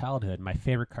speaking of childhood, my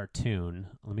favorite cartoon.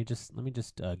 Let me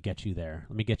just get you there.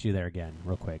 Let me get you there again,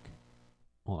 real quick.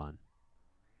 Hold on.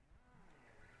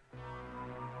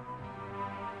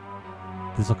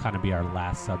 This will kind of be our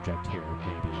last subject here,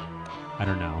 maybe. I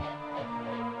don't know.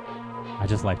 I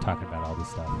just like talking about all this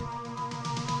stuff.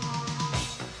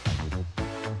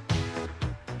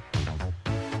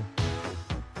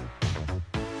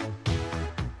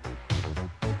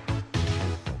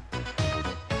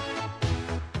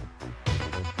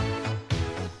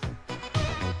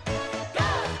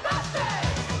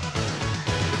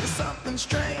 Something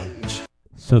strange.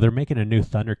 So they're making a new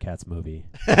Thundercats movie.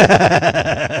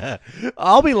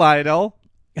 I'll be Lionel.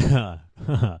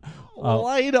 Oh,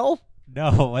 Lionel.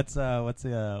 no, what's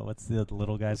the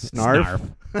little guy's Snarf?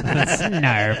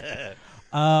 Snarf.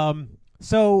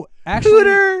 So actually,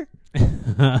 Hooter.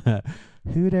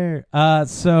 Hooter.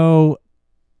 So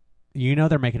you know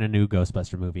they're making a new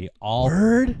Ghostbuster movie.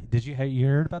 Word? Did you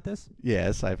heard about this?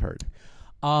 Yes, I've heard.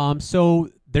 So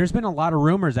there's been a lot of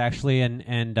rumors actually,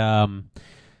 and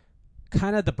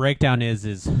kind of the breakdown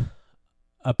is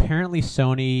apparently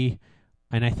Sony,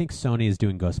 and I think Sony is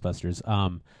doing Ghostbusters.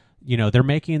 They're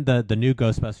making the new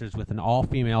Ghostbusters with an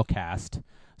all-female cast.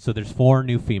 So there's 4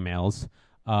 new females,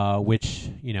 which,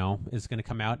 is going to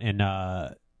come out in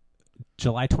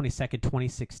July 22nd,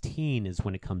 2016 is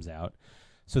when it comes out.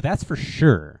 So that's for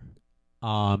sure.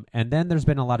 And then there's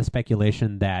been a lot of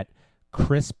speculation that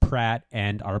Chris Pratt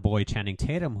and our boy Channing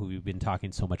Tatum, who we've been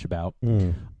talking so much about,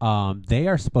 they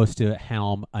are supposed to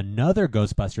helm another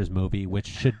Ghostbusters movie,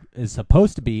 which is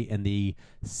supposed to be in the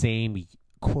same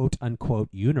quote unquote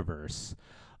universe.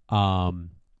 And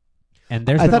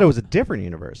I thought it was a different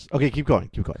universe. Okay, keep going.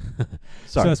 Sorry.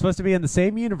 So it's supposed to be in the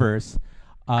same universe.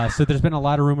 So there's been a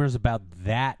lot of rumors about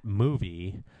that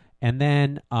movie. And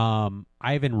then Ivan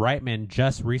Reitman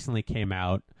just recently came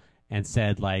out and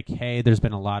said, like, hey, there's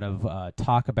been a lot of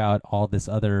talk about all this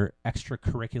other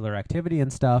extracurricular activity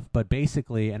and stuff. But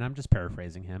basically, and I'm just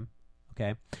paraphrasing him,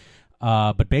 okay?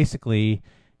 But basically,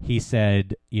 he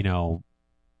said,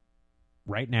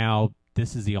 right now,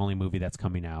 this is the only movie that's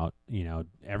coming out.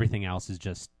 Everything else is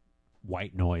just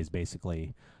white noise,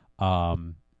 basically.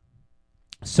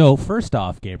 So first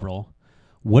off, Gabriel,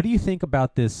 what do you think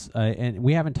about this? And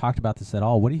we haven't talked about this at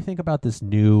all. What do you think about this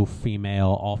new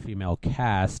all-female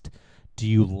cast? Do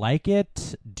you like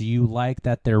it? Do you like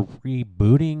that they're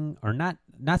rebooting, or not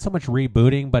so much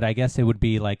rebooting, but I guess it would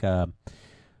be like a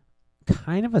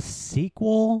kind of a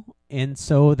sequel? And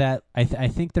so that I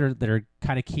think they're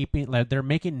kind of they're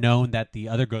making known that the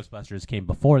other Ghostbusters came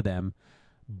before them,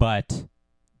 but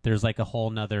there's like a whole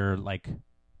nother, like,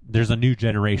 there's a new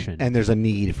generation, and there's a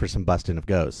need for some busting of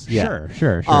ghosts. Yeah.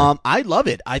 Sure. I love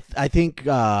it. I think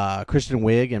Kristen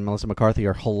Wiig and Melissa McCarthy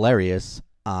are hilarious.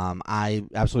 I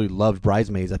absolutely loved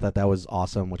Bridesmaids. I thought that was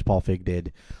awesome, which Paul Feig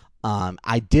did.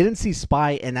 I didn't see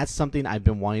Spy, and that's something I've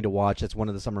been wanting to watch. That's one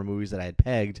of the summer movies that I had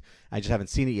pegged. I just haven't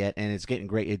seen it yet, and it's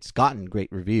gotten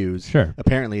great reviews. Sure.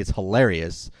 Apparently, it's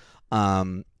hilarious.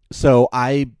 So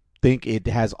I think it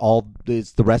has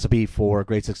it's the recipe for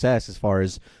great success as far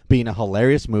as being a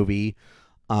hilarious movie.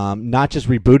 Not just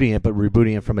rebooting it, but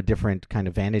rebooting it from a different kind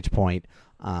of vantage point.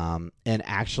 And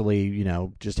actually,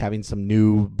 just having some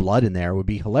new blood in there would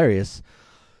be hilarious.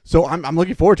 So I'm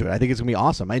looking forward to it. I think it's gonna be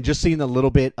awesome. And just seeing a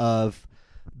little bit of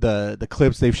the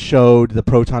clips they've showed, the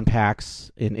proton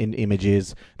packs in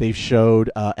images. They've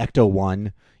showed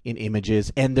Ecto-1 in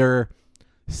images, and they're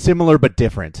similar but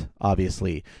different,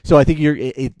 obviously. So I think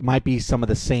it might be some of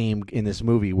the same in this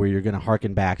movie, where you're going to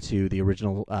harken back to the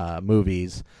original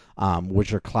movies,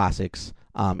 which are classics.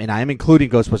 And I am including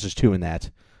Ghostbusters 2 in that,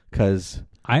 because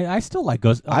I still like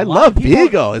Ghost. I love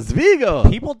Vigo. It's Vigo.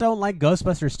 People don't like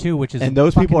Ghostbusters 2, which is, and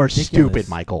those people are ridiculous. stupid,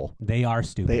 Michael. They are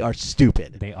stupid. They are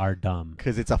stupid. They are dumb.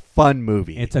 Because it's a fun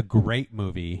movie. It's a great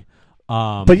movie.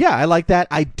 But yeah, I like that.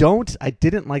 I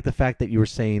didn't like the fact that you were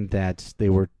saying that they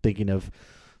were thinking of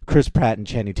Chris Pratt and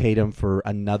Channing Tatum for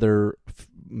another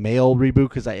male reboot,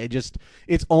 because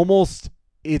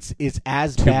it's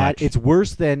as Too bad. much. It's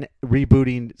worse than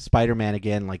rebooting Spider-Man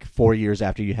again, like 4 years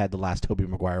after you had the last Tobey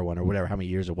Maguire one, or whatever, how many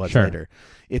years it was Sure. later.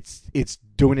 It's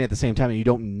doing it at the same time, and you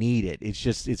don't need it. It's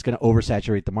going to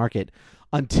oversaturate the market.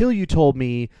 Until you told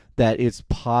me that it's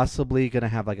possibly going to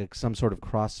have like some sort of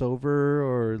crossover,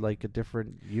 or like a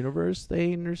different universe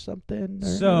thing or something.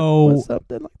 Or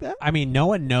something like that. I mean, no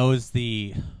one knows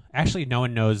the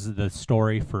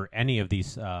story for any of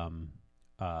these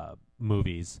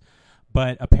movies.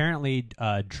 But apparently,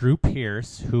 Drew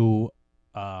Pearce, who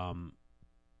I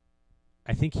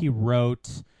think he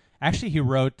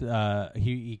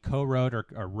co-wrote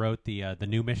or wrote the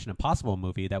new Mission Impossible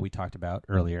movie that we talked about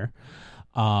earlier.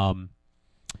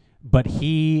 But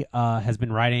he has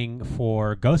been writing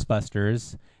for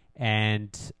Ghostbusters,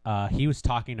 and he was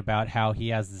talking about how he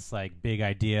has this like big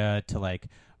idea to like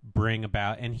bring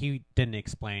about, and he didn't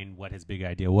explain what his big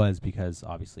idea was, because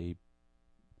obviously,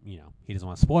 he doesn't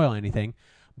want to spoil anything,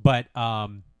 but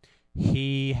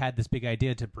he had this big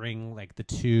idea to bring like the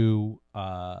two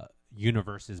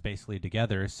universes basically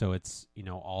together, so it's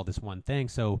all this one thing.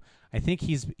 So I think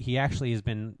he actually has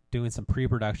been doing some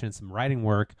pre-production, some writing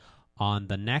work on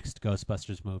the next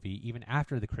Ghostbusters movie, even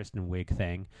after the Kristen Wiig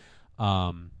thing.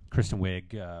 Kristen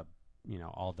Wiig,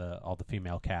 all the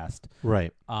female cast,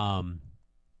 Right.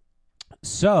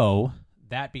 So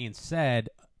that being said,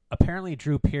 apparently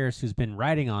Drew Pearce, who's been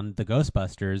writing on the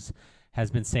Ghostbusters,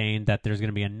 has been saying that there's going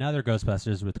to be another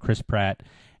Ghostbusters with Chris Pratt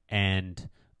and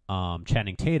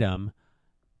Channing Tatum,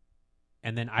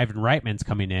 and then Ivan Reitman's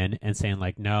coming in and saying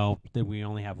like, no, that we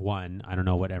only have one. I don't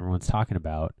know what everyone's talking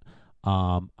about.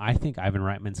 I think Ivan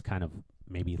Reitman's kind of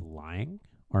maybe lying,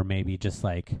 or maybe just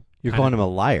like You're calling him a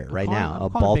liar right now, a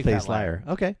bald-faced liar.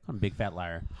 Okay, I'm a big fat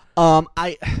liar.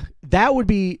 That would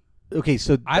be okay.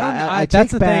 So I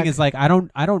that's take the back, thing is like I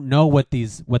don't know what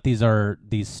these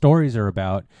stories are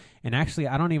about, and actually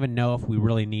I don't even know if we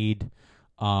really need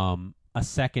a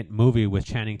second movie with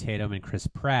Channing Tatum and Chris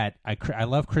Pratt. I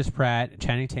love Chris Pratt.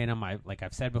 Channing Tatum, like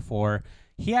I've said before,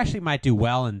 he actually might do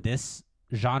well in this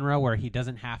genre where he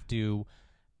doesn't have to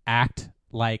act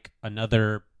like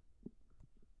another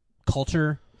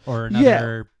culture or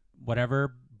another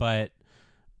whatever, but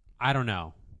I don't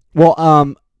know.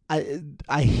 Well,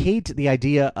 I hate the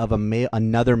idea of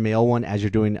another male one as you're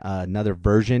doing another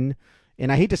version.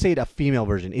 And I hate to say it, a female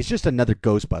version. It's just another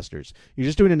Ghostbusters. You're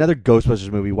just doing another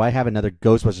Ghostbusters movie. Why have another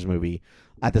Ghostbusters movie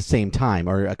at the same time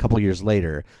or a couple years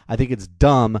later? I think it's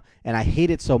dumb, and I hate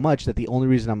it so much that the only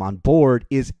reason I'm on board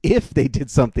is if they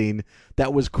did something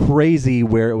that was crazy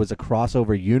where it was a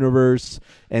crossover universe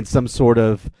and some sort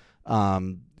of,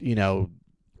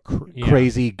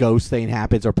 crazy ghost thing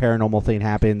happens or paranormal thing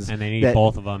happens. And they need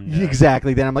both of them.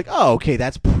 Exactly. Then I'm like, oh, okay,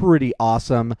 that's pretty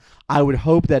awesome. I would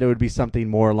hope that it would be something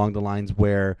more along the lines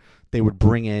where they would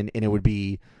bring in and it would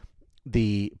be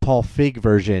the Paul Feig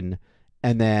version,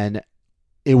 and then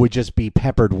it would just be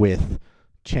peppered with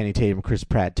Channing Tatum, Chris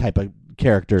Pratt type of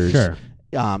characters. Sure.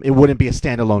 It wouldn't be a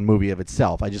standalone movie of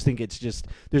itself. I just think it's just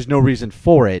there's no reason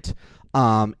for it.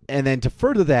 And then to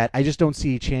further that, I just don't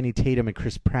see Channing Tatum and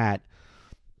Chris Pratt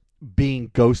being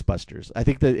Ghostbusters. I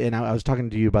think that, and I was talking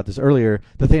to you about this earlier,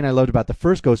 the thing I loved about the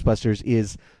first Ghostbusters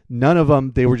is none of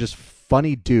them, they were just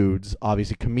funny dudes,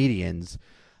 obviously comedians,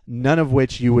 none of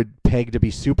which you would peg to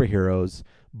be superheroes,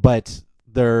 but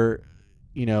their,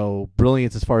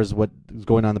 brilliance as far as what was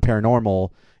going on in the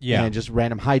paranormal and just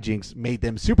random hijinks made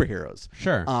them superheroes.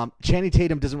 Sure. Channing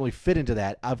Tatum doesn't really fit into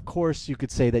that. Of course, you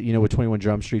could say that, with 21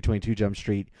 Jump Street, 22 Jump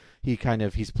Street,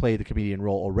 he's played the comedian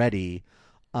role already.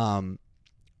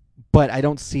 But I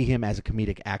don't see him as a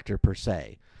comedic actor per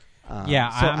se.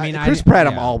 Chris Pratt,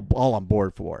 I'm all on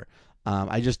board for.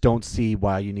 I just don't see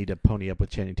why you need to pony up with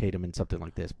Channing Tatum in something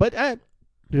like this. But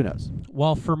who knows?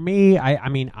 Well, for me,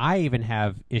 I even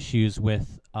have issues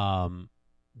with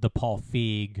the Paul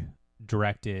Feig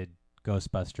directed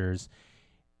Ghostbusters,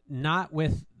 not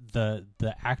with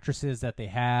the actresses that they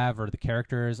have or the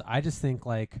characters. I just think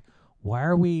why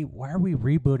are we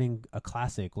rebooting a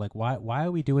classic? Why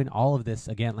are we doing all of this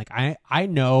again? I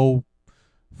know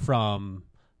from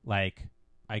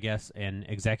I guess an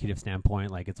executive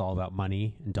standpoint, it's all about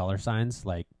money and dollar signs.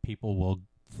 People will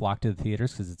flock to the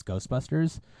theaters because it's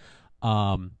Ghostbusters.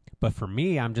 But for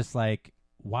me, I'm just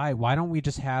why don't we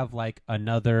just have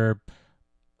another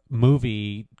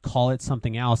movie, call it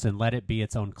something else, and let it be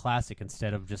its own classic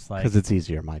instead of just because it's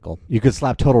easier, Michael. You could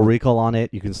slap Total Recall on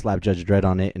it, you can slap Judge Dredd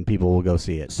on it, and people will go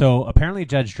see it. So apparently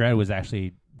Judge Dredd was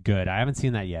actually good. I haven't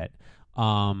seen that yet.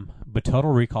 But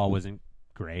Total Recall wasn't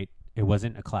great. It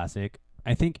wasn't a classic.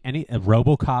 I think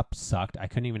RoboCop sucked. I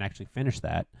couldn't even actually finish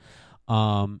that.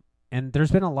 And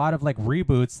there's been a lot of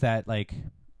reboots that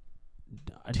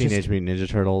Teenage Mutant Ninja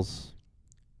Turtles.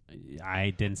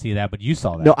 I didn't see that, but you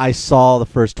saw that. No, I saw the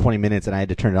first 20 minutes and I had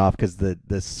to turn it off because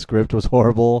the script was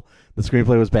horrible, the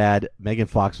screenplay was bad, Megan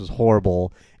Fox was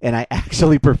horrible, and I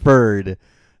actually preferred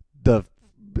the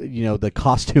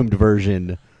costumed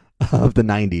version of the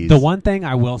 90s. The one thing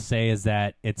I will say is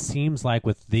that it seems like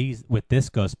with this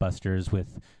Ghostbusters,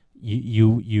 with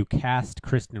you cast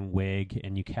Kristen Wiig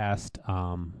and you cast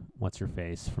what's her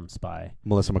face from Spy,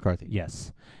 Melissa McCarthy.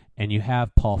 Yes, and you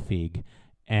have Paul Feig,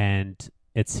 and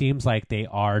it seems like they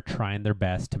are trying their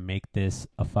best to make this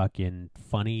a fucking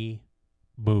funny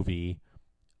movie,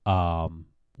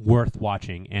 worth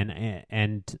watching.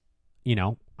 And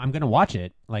I'm gonna watch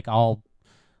it.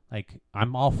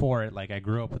 I'm all for it. I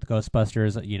grew up with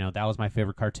Ghostbusters. That was my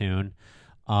favorite cartoon,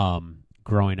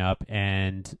 growing up.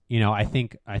 And I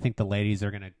think the ladies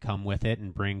are gonna come with it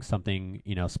and bring something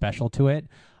special to it.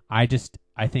 I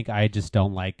think I just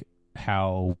don't like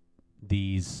how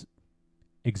these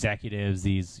executives,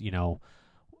 these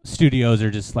studios are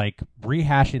just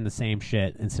rehashing the same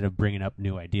shit instead of bringing up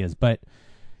new ideas. But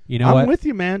I'm with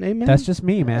you, man. Amen. That's just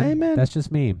me, man. Amen. That's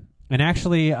just me. And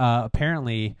actually,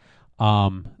 apparently,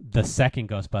 the second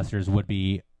Ghostbusters would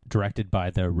be directed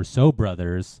by the Russo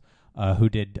brothers, who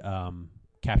did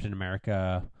Captain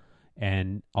America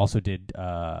and also did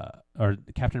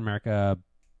Captain America,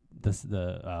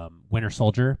 the Winter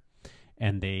Soldier.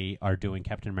 And they are doing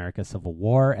Captain America Civil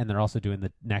War, and they're also doing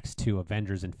the next two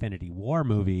Avengers Infinity War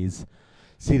movies.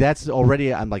 See, that's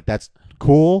already, I'm that's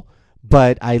cool,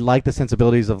 but I like the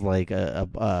sensibilities of Harold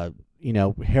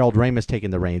Ramis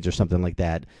taking the reins or something like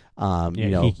that. He can't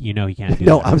do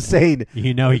no, that. I'm saying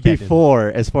he can't before,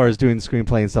 as far as doing the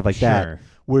screenplay and stuff like Sure. that.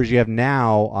 Whereas you have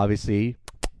now, obviously,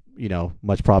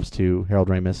 much props to Harold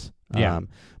Ramis. Yeah.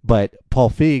 But Paul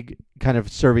Feig kind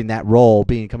of serving that role,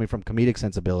 coming from comedic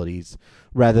sensibilities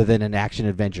rather than an action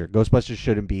adventure. Ghostbusters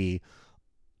shouldn't be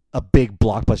a big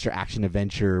blockbuster action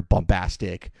adventure,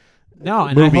 bombastic. No,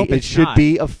 and movie. I hope It it's should not.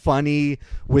 be a funny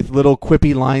with little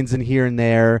quippy lines in here and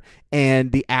there,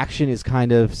 and the action is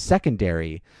kind of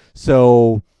secondary.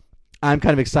 So I'm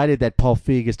kind of excited that Paul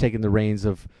Feig has taken the reins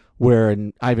of where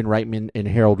Ivan Reitman and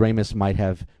Harold Ramis might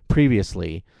have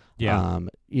previously. Yeah.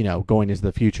 Going into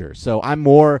the future. So I'm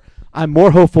more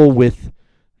hopeful with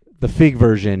the Feig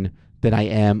version than I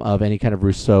am of any kind of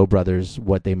Rousseau brothers,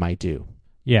 what they might do.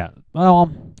 Yeah.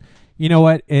 Well, you know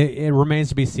what? It remains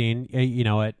to be seen. You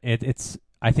know what? It's.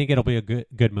 I think it'll be a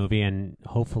good movie, and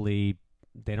hopefully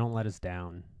they don't let us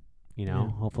down. You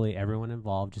know, hopefully everyone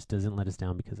involved just doesn't let us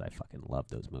down because I fucking love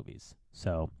those movies.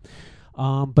 So,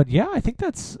 but yeah, I think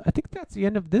that's the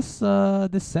end of this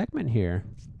this segment here.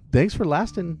 Thanks for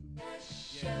lasting.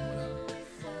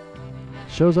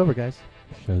 Show's over, guys.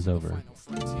 Show's over.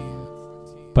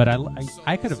 But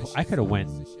I could have went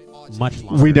much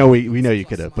longer. We know you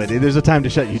could have, but there's a time to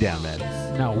shut you down, man.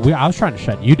 No, I was trying to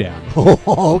shut you down.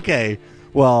 Okay.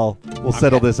 Well, we'll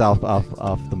settle this off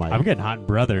the mic. I'm getting hot and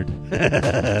brothered.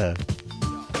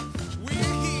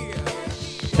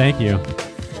 Thank you.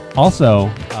 Also,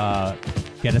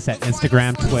 get us at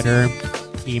Instagram, Twitter,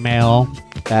 email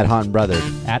At Hot and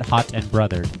Brothered. at Hot and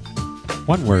Brothered.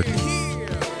 One word.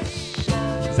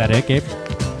 Is that it, Gabe?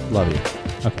 Love you.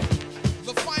 Okay.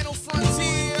 The final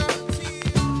frontier.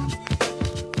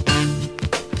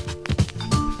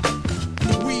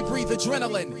 We breathe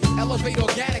adrenaline, elevate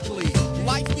organically.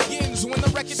 Life begins when the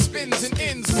record spins and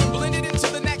ends. Blended into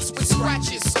the next with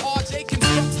scratches. RJ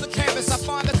constructs the canvas. I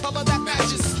find a color that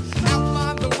matches.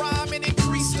 Outline the rhyme and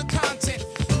increase the content.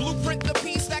 Blueprint the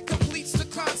piece that completes the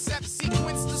concept.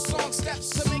 Sequence the song steps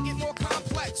to make it more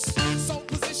complex. Soul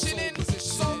positioning,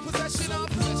 soul possession of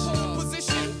whole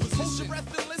position. Hold your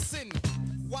breath and listen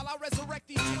while I resurrect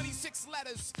these 26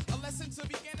 letters. A lesson to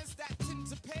beginners that tend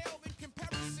to pale in comparison.